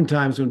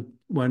oftentimes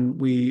when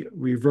we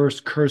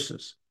reverse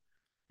curses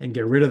and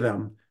get rid of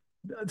them,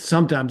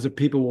 sometimes the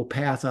people will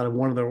pass out of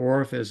one of their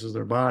orifices of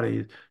their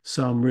body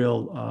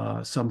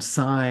some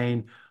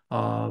sign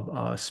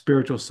of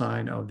spiritual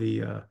sign of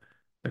the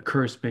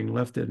curse being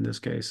lifted. In this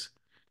case,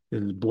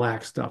 this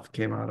black stuff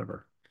came out of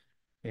her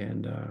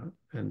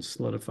and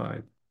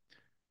solidified.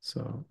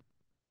 So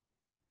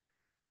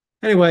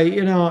anyway,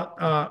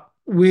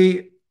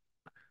 we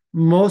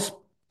most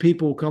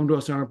people who come to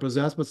us aren't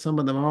possessed, but some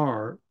of them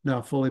are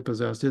not fully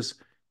possessed. This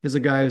is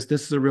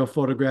a real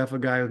photograph of a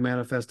guy who's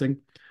manifesting.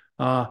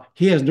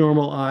 He has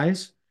normal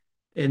eyes,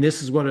 and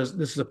this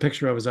is a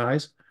picture of his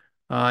eyes.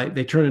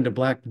 They turn into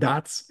black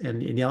dots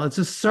and yellow. It's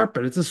a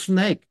serpent. It's a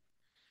snake.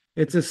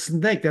 It's a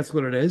snake. That's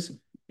what it is.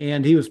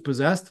 And he was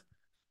possessed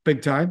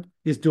big time.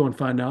 He's doing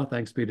fine now,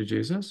 thanks be to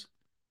Jesus.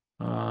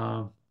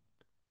 Uh,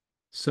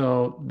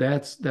 so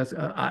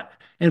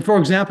and for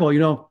example,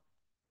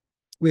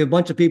 we have a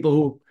bunch of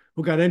people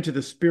who got into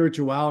the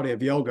spirituality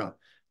of yoga.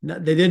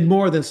 They did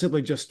more than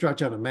simply just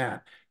stretch on a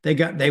mat.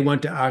 They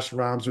went to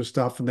ashrams or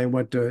stuff, and they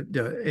went to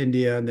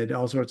India, and they did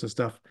all sorts of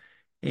stuff.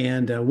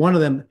 And one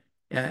of them,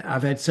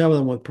 I've had several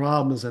of them with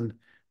problems, and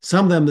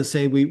some of them that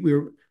say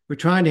we're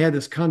trying to have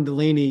this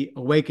Kundalini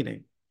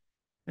awakening.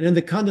 And in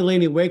the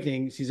Kundalini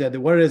awakening, she said that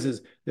what it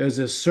is there's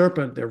this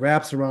serpent that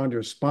wraps around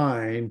your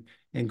spine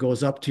and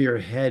goes up to your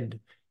head.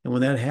 And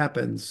when that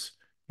happens,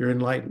 you're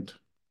enlightened.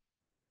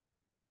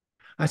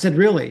 I said,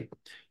 really?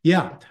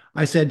 Yeah.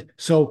 I said,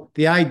 so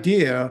the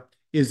idea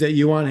is that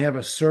you want to have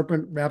a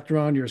serpent wrapped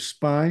around your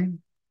spine?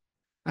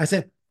 I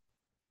said,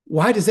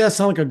 why does that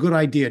sound like a good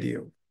idea to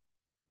you?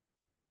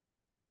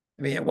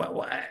 I mean,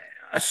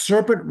 a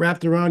serpent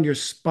wrapped around your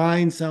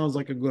spine sounds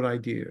like a good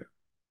idea.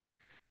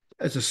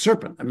 It's a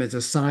serpent. I mean, it's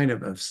a sign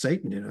of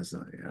Satan,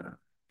 So, yeah.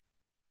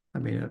 I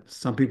mean,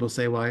 some people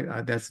say,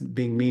 well, that's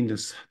being mean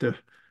to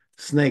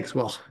snakes.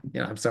 Well,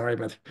 I'm sorry,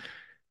 but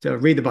to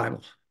read the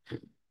Bible.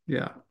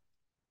 Yeah.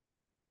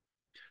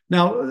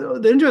 Now,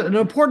 an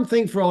important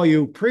thing for all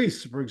you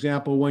priests, for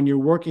example, when you're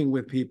working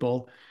with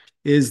people,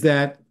 is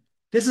that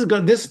this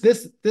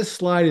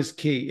slide is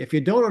key. If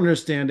you don't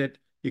understand it,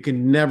 you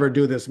can never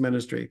do this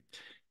ministry.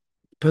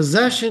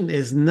 Possession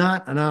is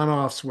not an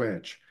on-off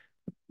switch.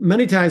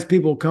 Many times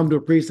people come to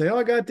a priest, say, "Oh,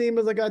 I got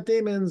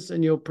demons,"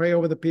 and you'll pray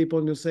over the people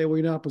and you'll say, "Well,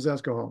 you're not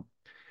possessed, go home."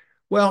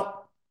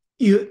 Well,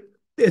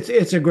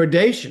 it's a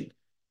gradation.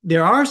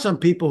 There are some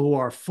people who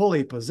are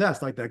fully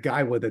possessed, like that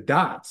guy with the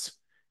dots.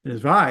 in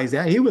his eyes.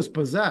 Yeah, he was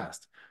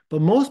possessed.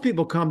 But most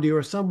people come to you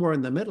are somewhere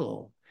in the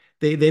middle.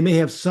 They may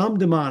have some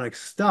demonic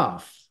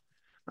stuff,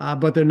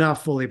 but they're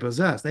not fully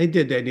possessed. They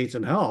need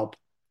some help,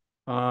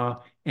 uh,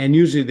 and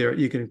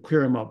usually you can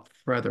clear them up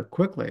rather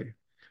quickly.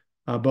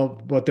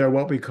 But they're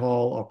what we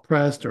call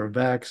oppressed or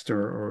vexed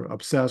or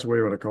obsessed,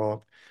 whatever you want to call it.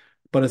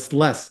 But it's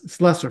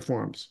lesser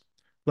forms,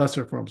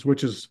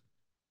 which is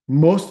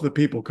most of the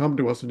people come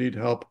to us who need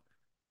help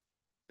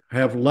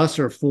have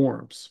lesser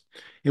forms.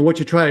 And what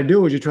you try to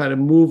do is you try to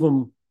move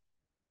them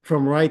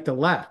from right to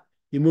left.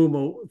 You move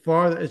them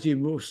farther as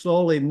you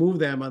slowly move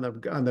them on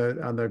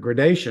the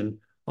gradation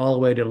all the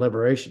way to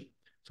liberation.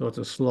 So it's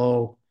a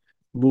slow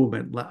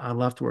movement on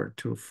leftward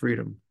to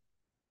freedom.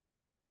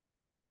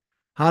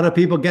 How do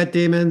people get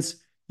demons?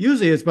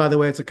 Usually, by the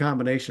way, it's a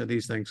combination of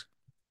these things.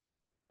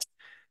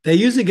 They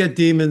usually get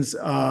demons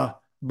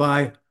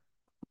by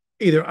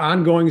either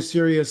ongoing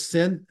serious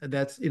sin.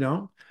 That's,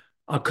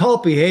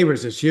 occult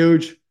behaviors is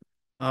huge.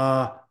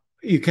 Uh,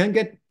 you can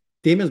get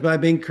demons by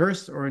being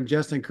cursed or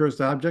ingesting cursed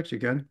objects. You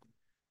can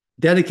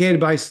dedicated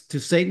to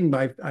Satan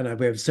by, I know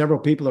we have several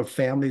people or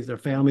families. Their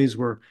families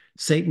were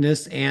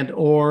Satanists and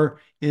or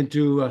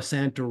into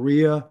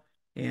Santeria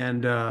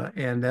and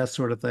that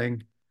sort of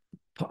thing.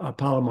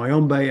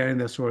 Polymayombe and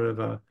these sort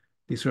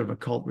of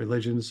occult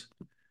religions.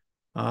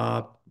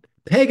 Uh,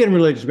 Pagan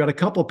religions. We got a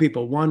couple of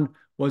people. One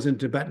was in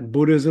Tibetan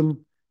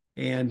Buddhism,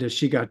 and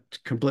she got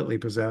completely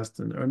possessed,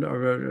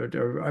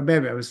 or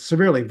maybe I was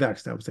severely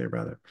vexed, I would say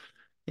rather.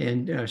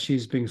 And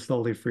she's being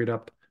slowly freed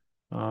up.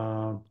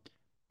 Uh,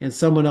 and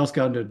someone else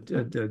got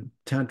into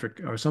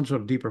tantric or some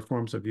sort of deeper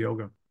forms of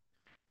yoga,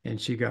 and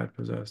she got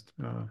possessed.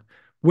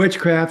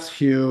 Witchcraft's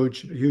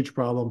huge, huge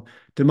problem.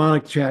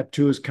 Demonic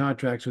tattoos,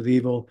 contracts with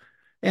evil,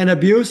 and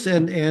abuse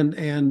and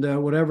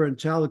whatever in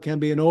childhood can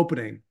be an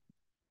opening,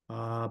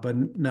 but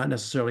not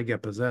necessarily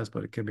get possessed,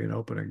 but it can be an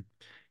opening.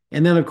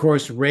 And then of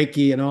course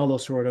Reiki and all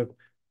those sort of.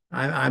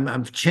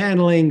 I'm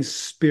channeling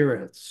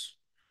spirits.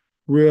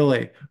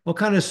 Really, what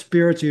kind of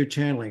spirits are you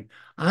channeling?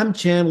 I'm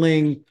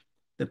channeling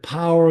the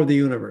power of the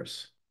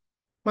universe.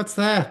 What's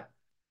that?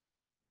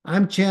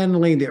 I'm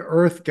channeling the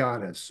earth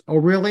goddess. Oh,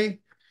 really?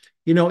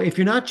 If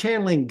you're not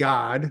channeling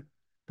God,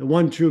 the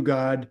one true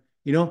God,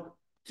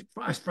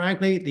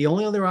 frankly, the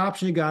only other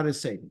option you got is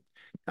Satan.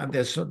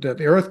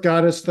 The earth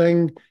goddess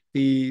thing,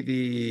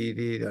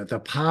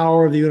 the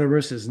power of the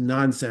universe is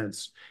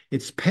nonsense.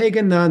 It's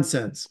pagan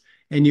nonsense,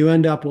 and you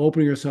end up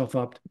opening yourself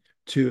up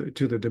to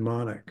the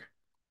demonic,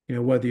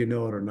 whether you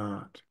know it or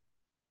not.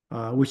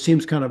 Which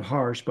seems kind of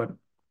harsh, but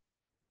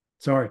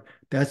sorry,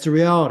 that's the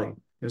reality.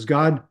 There's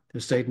God,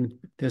 there's Satan,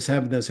 there's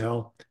heaven, there's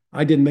hell.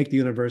 I didn't make the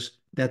universe.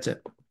 That's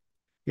it.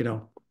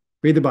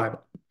 Read the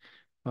Bible.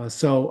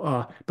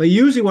 But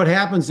usually what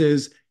happens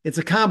is it's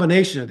a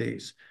combination of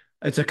these.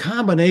 It's a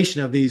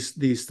combination of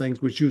these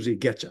things which usually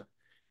get you.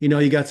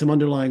 You got some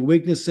underlying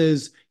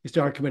weaknesses. You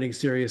start committing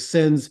serious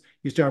sins.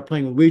 You start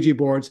playing with Ouija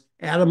boards.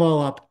 Add them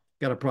all up.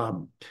 Got a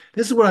problem.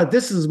 This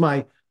is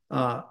my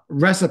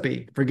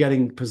recipe for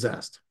getting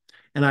possessed,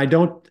 and I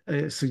don't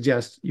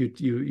suggest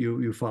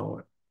you follow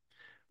it.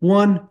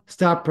 One,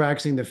 stop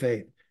practicing the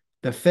faith.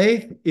 The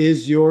faith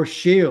is your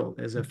shield,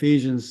 as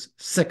Ephesians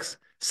 6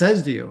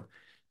 says to you.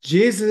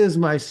 Jesus is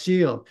my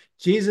shield.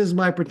 Jesus is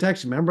my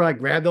protection. Remember, I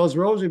grabbed those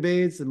rosary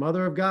beads, the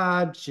Mother of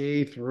God.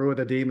 She threw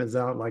the demons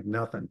out like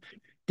nothing.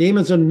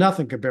 Demons are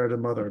nothing compared to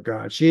the Mother of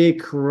God. She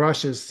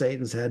crushes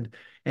Satan's head.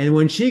 And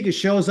when she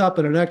shows up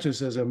in an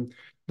exorcism,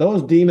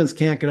 those demons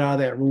can't get out of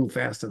that room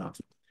fast enough.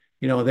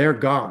 They're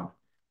gone.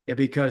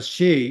 Because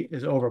she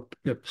is over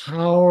the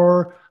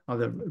power of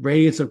the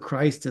radiance of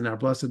Christ and our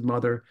Blessed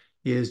Mother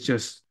is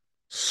just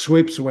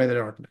sweeps away the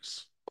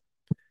darkness.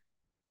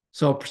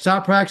 So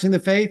stop practicing the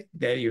faith.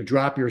 Then you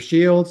drop your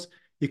shields.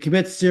 You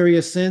commit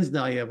serious sins.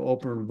 Now you have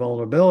open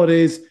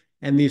vulnerabilities.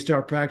 And you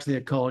start practicing the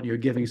occult. You're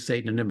giving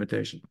Satan an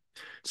invitation.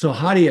 So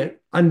how do you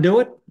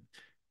undo it?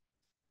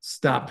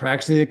 Stop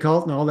practicing the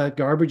occult and all that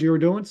garbage you were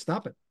doing.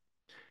 Stop it.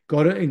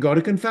 Go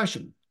to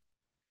confession.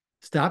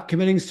 Stop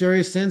committing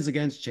serious sins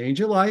against. Change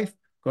your life.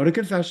 Go to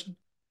confession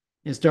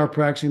and start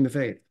practicing the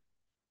faith.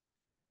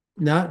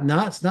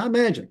 It's not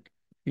magic.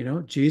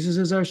 Jesus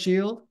is our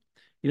shield.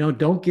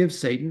 Don't give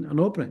Satan an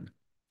opening.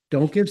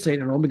 Don't give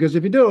Satan an opening, because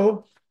if you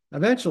do,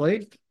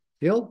 eventually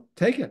he'll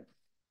take it.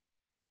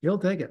 He'll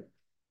take it.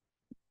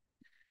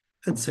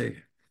 Let's see.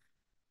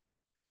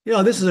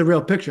 This is a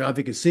real picture. I don't know if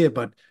you can see it,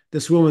 but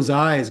this woman's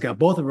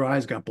both of her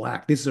eyes got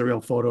black. This is a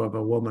real photo of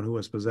a woman who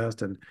was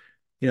possessed. And,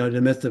 in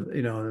the midst of,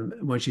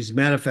 when she's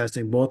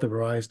manifesting, both of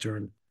her eyes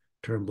turn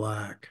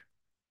black.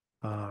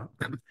 I'll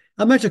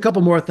mention a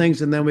couple more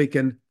things, and then we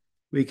can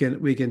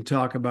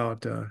talk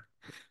about,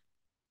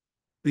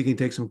 we can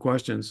take some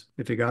questions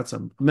if you got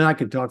some. I mean, I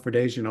could talk for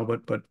days,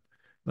 but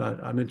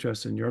I'm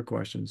interested in your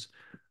questions.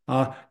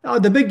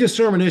 The big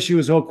discernment issue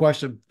is the whole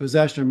question of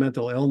possession or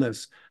mental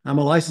illness. I'm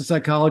a licensed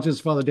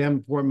psychologist, Father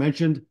Davenport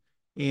mentioned,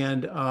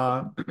 and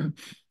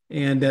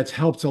that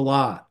helps a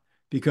lot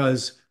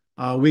because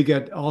we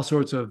get all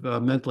sorts of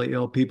mentally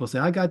ill people say,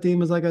 I got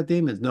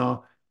demons.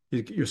 No,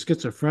 you're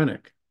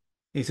schizophrenic.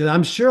 He said,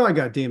 I'm sure I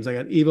got demons. I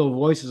got evil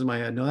voices in my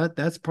head. No,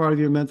 that's part of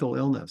your mental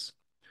illness.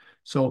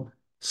 So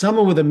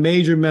someone with a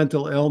major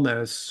mental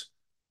illness,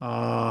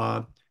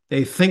 uh,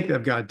 they think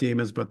they've got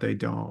demons, but they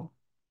don't.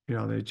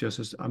 They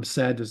just, I'm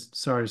sorry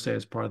to say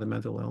it's part of the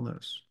mental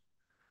illness.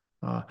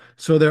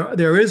 So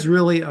there is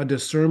really a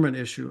discernment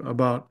issue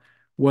about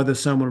whether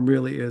someone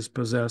really is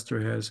possessed or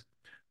has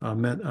a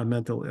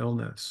mental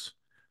illness.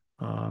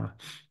 Uh,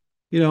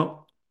 you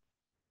know,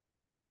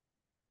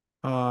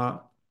 uh,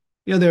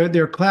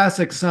 there are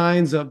classic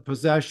signs of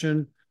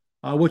possession,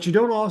 which you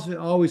don't also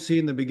always see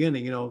in the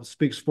beginning.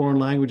 Speaks foreign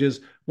languages.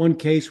 One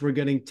case we're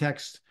getting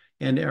text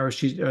and or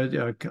she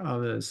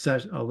messages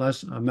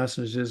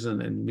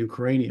in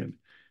Ukrainian,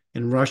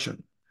 in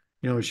Russian.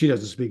 She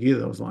doesn't speak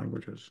either of those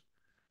languages.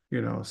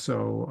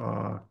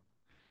 So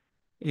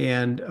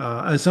and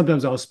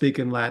sometimes I'll speak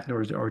in Latin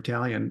or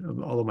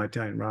Italian, all of my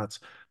Italian rots,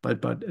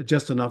 but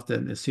just enough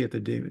to see if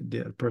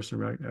the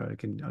person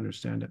can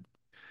understand it.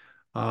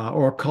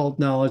 Or occult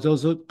knowledge.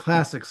 Those are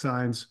classic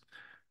signs,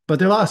 but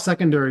there are a lot of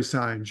secondary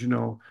signs.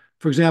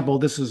 For example,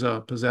 this is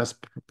a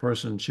possessed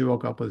person. She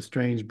woke up with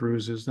strange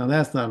bruises. Now,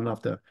 that's not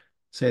enough to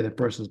say the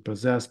person's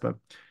possessed, but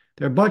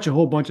there are a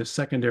whole bunch of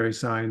secondary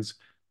signs.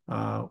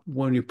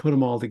 When you put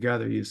them all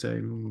together, you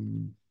say,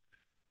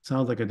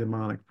 sounds like a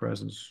demonic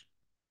presence.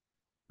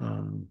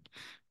 Um,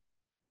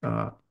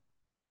 uh,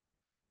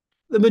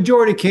 the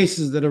majority of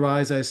cases that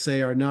arise, I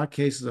say, are not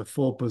cases of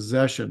full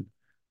possession,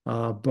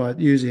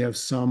 but usually have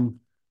some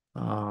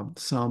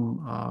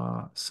demonic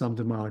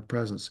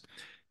presence.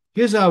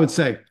 Here's how I would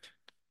say: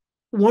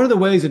 one of the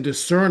ways of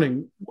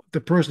discerning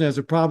the person has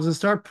a problem is to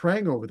start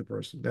praying over the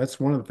person. That's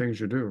one of the things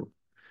you do.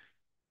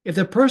 If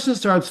the person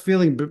starts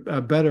feeling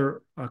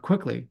better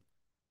quickly,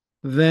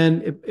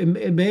 then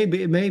it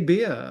may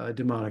be a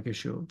demonic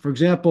issue. For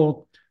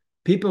example,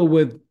 people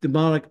with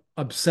demonic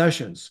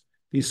obsessions,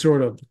 these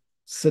sort of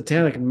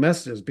satanic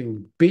messages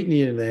being beaten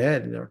in the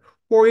head,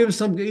 or even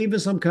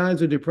some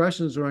kinds of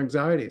depressions or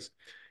anxieties.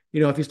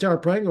 If you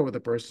start praying over the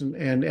person,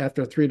 and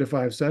after 3 to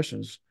 5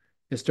 sessions,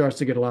 it starts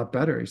to get a lot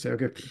better. You say,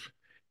 okay,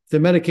 the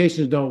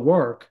medications don't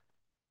work,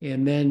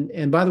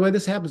 and by the way,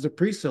 this happens to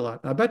priests a lot.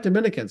 I bet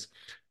Dominicans,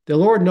 the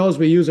Lord knows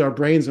we use our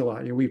brains a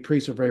lot. We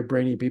priests are very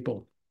brainy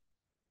people.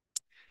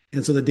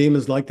 And so the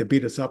demons like to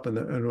beat us up in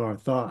our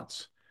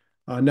thoughts.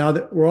 Now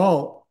that we're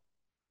all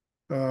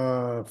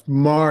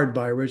marred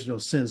by original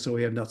sin, so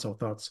we have not so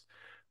thoughts.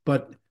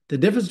 But the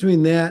difference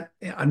between that,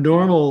 a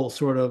normal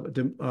sort of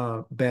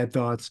bad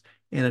thoughts,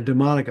 and a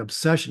demonic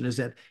obsession is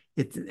that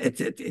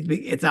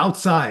it's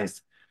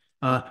outsized.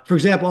 For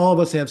example, all of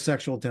us have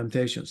sexual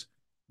temptations,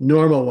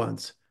 normal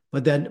ones.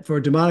 But then for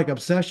a demonic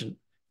obsession,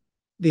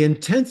 the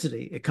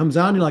intensity, it comes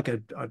on you like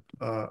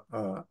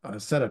a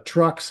set of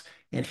trucks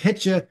and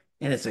hits you,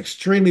 and it's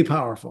extremely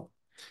powerful.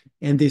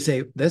 And they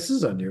say, this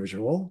is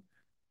unusual.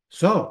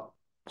 So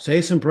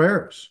say some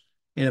prayers.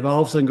 And if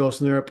all of a sudden goes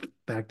from there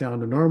back down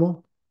to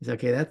normal, it's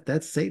okay.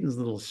 That's Satan's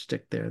little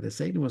shtick there. The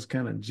Satan was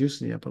kind of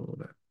juicing you up a little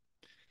bit.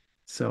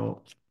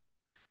 So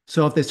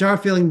if they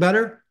start feeling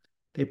better,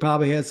 they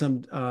probably had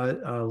some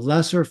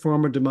lesser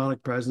form of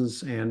demonic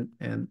presence,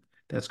 and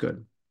that's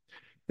good.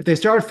 If they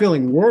start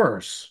feeling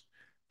worse,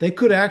 they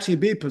could actually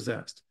be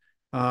possessed.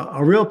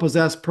 A real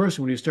possessed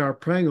person, when you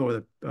start praying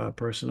over the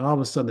person, all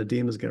of a sudden the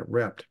demons get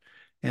ripped,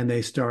 and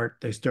they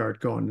start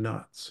going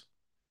nuts,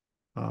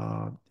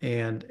 and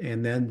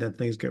then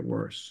things get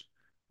worse.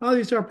 Oh,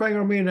 you start praying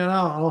over me, and then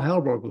all hell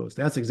broke loose.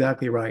 That's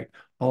exactly right.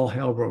 All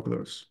hell broke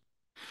loose.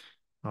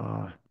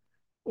 Uh,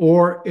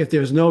 or if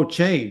there's no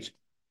change,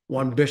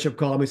 one bishop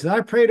called me and said, I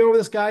prayed over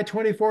this guy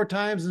 24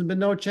 times. There's been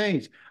no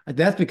change.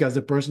 That's because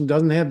the person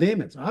doesn't have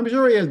demons. I'm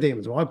sure he has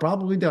demons. Well, he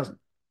probably doesn't.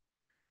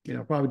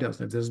 Probably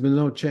doesn't. If there's been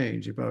no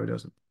change, he probably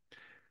doesn't.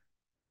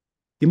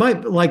 You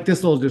might like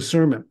this little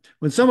discernment.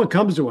 When someone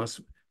comes to us,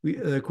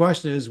 the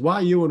question is, why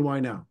you and why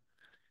now?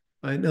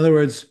 In other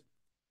words,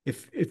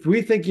 if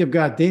we think you've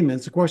got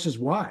demons, the question is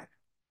why?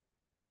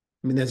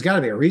 I mean, there's got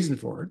to be a reason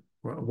for it.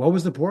 What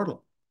was the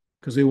portal?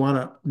 Because we want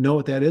to know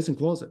what that is and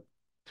close it.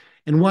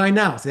 And why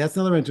now? See, that's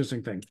another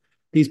interesting thing.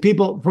 These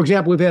people, for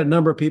example, we've had a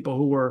number of people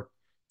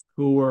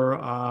who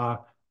were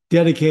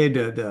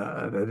dedicated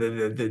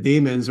to the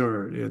demons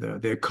or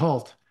the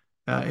occult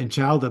in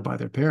childhood by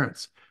their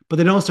parents, but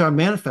they don't start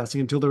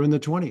manifesting until they're in their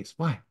 20s.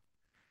 Why?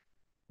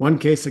 One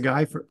case, a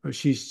guy,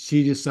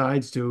 she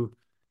decides to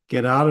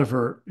get out of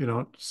her,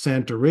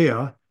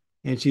 Santeria,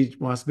 and she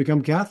wants to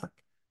become Catholic.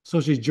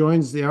 So she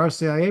joins the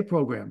RCIA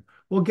program.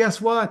 Well,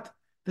 guess what?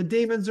 The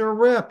demons are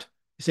ripped.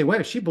 You say,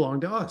 wait, she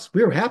belonged to us.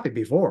 We were happy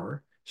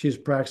before. She was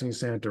practicing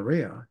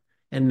Santeria.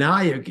 And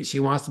now she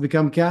wants to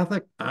become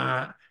Catholic.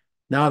 Now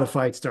the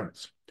fight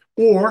starts.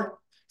 Or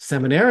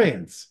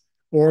seminarians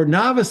or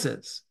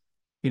novices.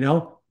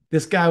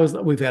 This guy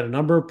we've had a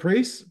number of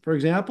priests, for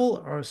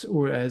example,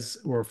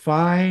 were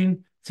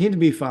fine, seemed to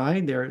be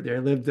fine. They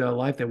lived a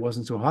life that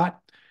wasn't so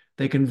hot.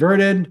 They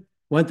converted,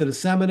 went to the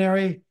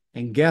seminary,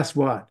 and guess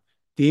what?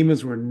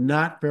 Demons were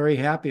not very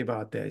happy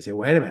about that. They say,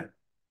 wait a minute.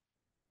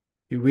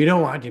 We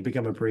don't want you to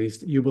become a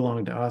priest. You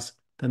belong to us.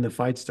 Then the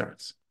fight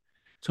starts.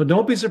 So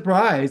don't be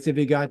surprised if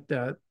you got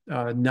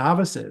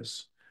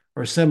novices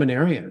or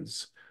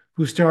seminarians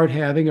who start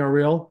having a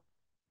real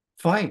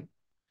fight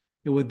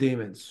with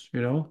demons,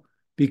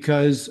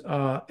 because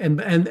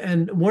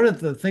and one of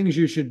the things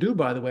you should do,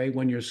 by the way,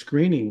 when you're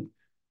screening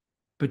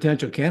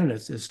potential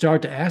candidates is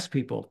start to ask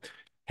people,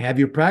 have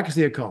you practiced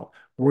the occult?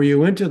 Were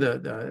you into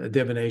the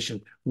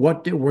divination?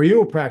 Were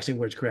you practicing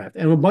witchcraft?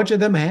 And a bunch of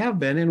them have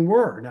been and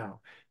were. Now,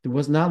 it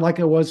was not like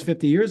it was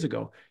 50 years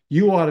ago.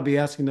 You ought to be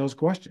asking those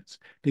questions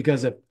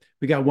because if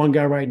we got one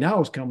guy right now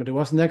who's coming to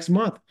us next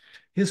month,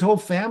 his whole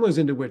family's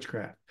into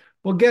witchcraft.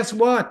 Well, guess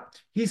what?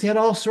 He's had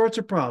all sorts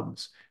of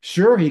problems.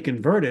 Sure, he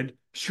converted.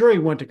 Sure, he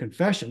went to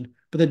confession,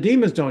 but the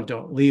demons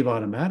don't leave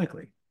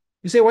automatically.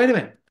 You say, wait a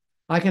minute,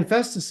 I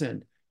confess to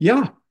sin.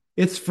 Yeah,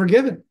 it's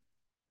forgiven.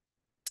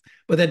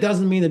 But that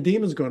doesn't mean the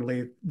demon's going to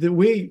leave.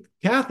 We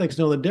Catholics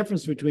know the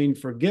difference between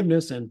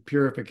forgiveness and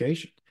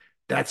purification.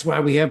 That's why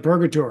we have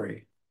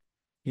purgatory.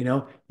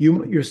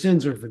 Your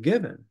sins are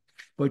forgiven,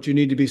 but you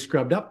need to be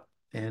scrubbed up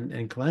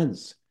and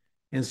cleansed.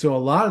 And so a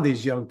lot of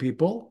these young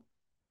people,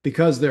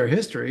 because their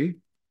history,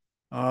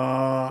 have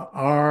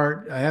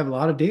a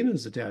lot of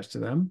demons attached to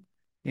them,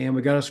 and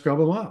we got to scrub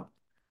them out.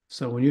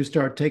 So when you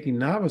start taking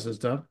novice and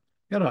stuff,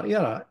 you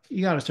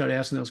gotta start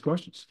asking those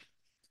questions.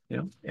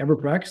 Ever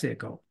practice the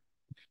occult?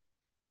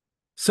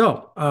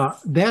 So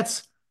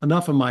that's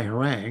enough of my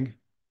harangue.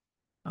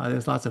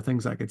 There's lots of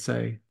things I could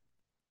say.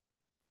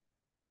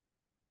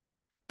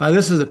 But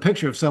this is a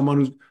picture of someone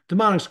who's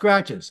demonic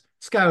scratches.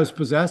 This guy was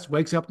possessed,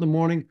 wakes up in the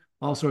morning,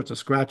 all sorts of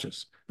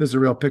scratches. This is a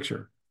real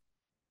picture.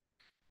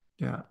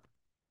 Yeah.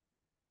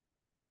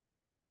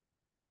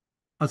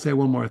 I'll say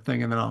one more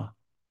thing and then I'll.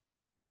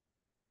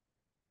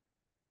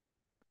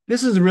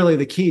 This is really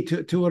the key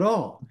to it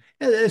all.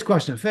 It's a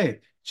question of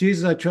faith.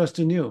 Jesus, I trust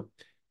in you.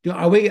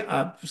 Are we?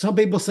 Some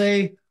people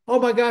say, "Oh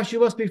my gosh, you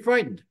must be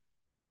frightened."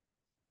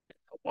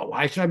 Well,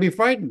 why should I be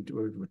frightened?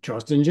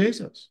 Trust in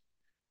Jesus.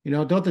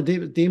 Don't the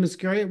demons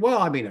scare you? Well,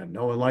 I mean,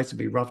 no one likes to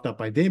be roughed up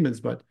by demons,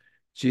 but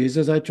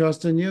Jesus, I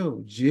trust in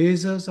you.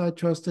 Jesus, I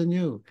trust in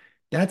you.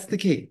 That's the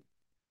key.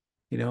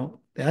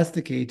 That's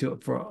the key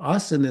for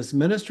us in this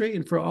ministry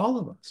and for all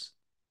of us.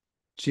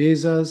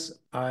 Jesus,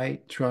 I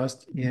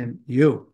trust in you.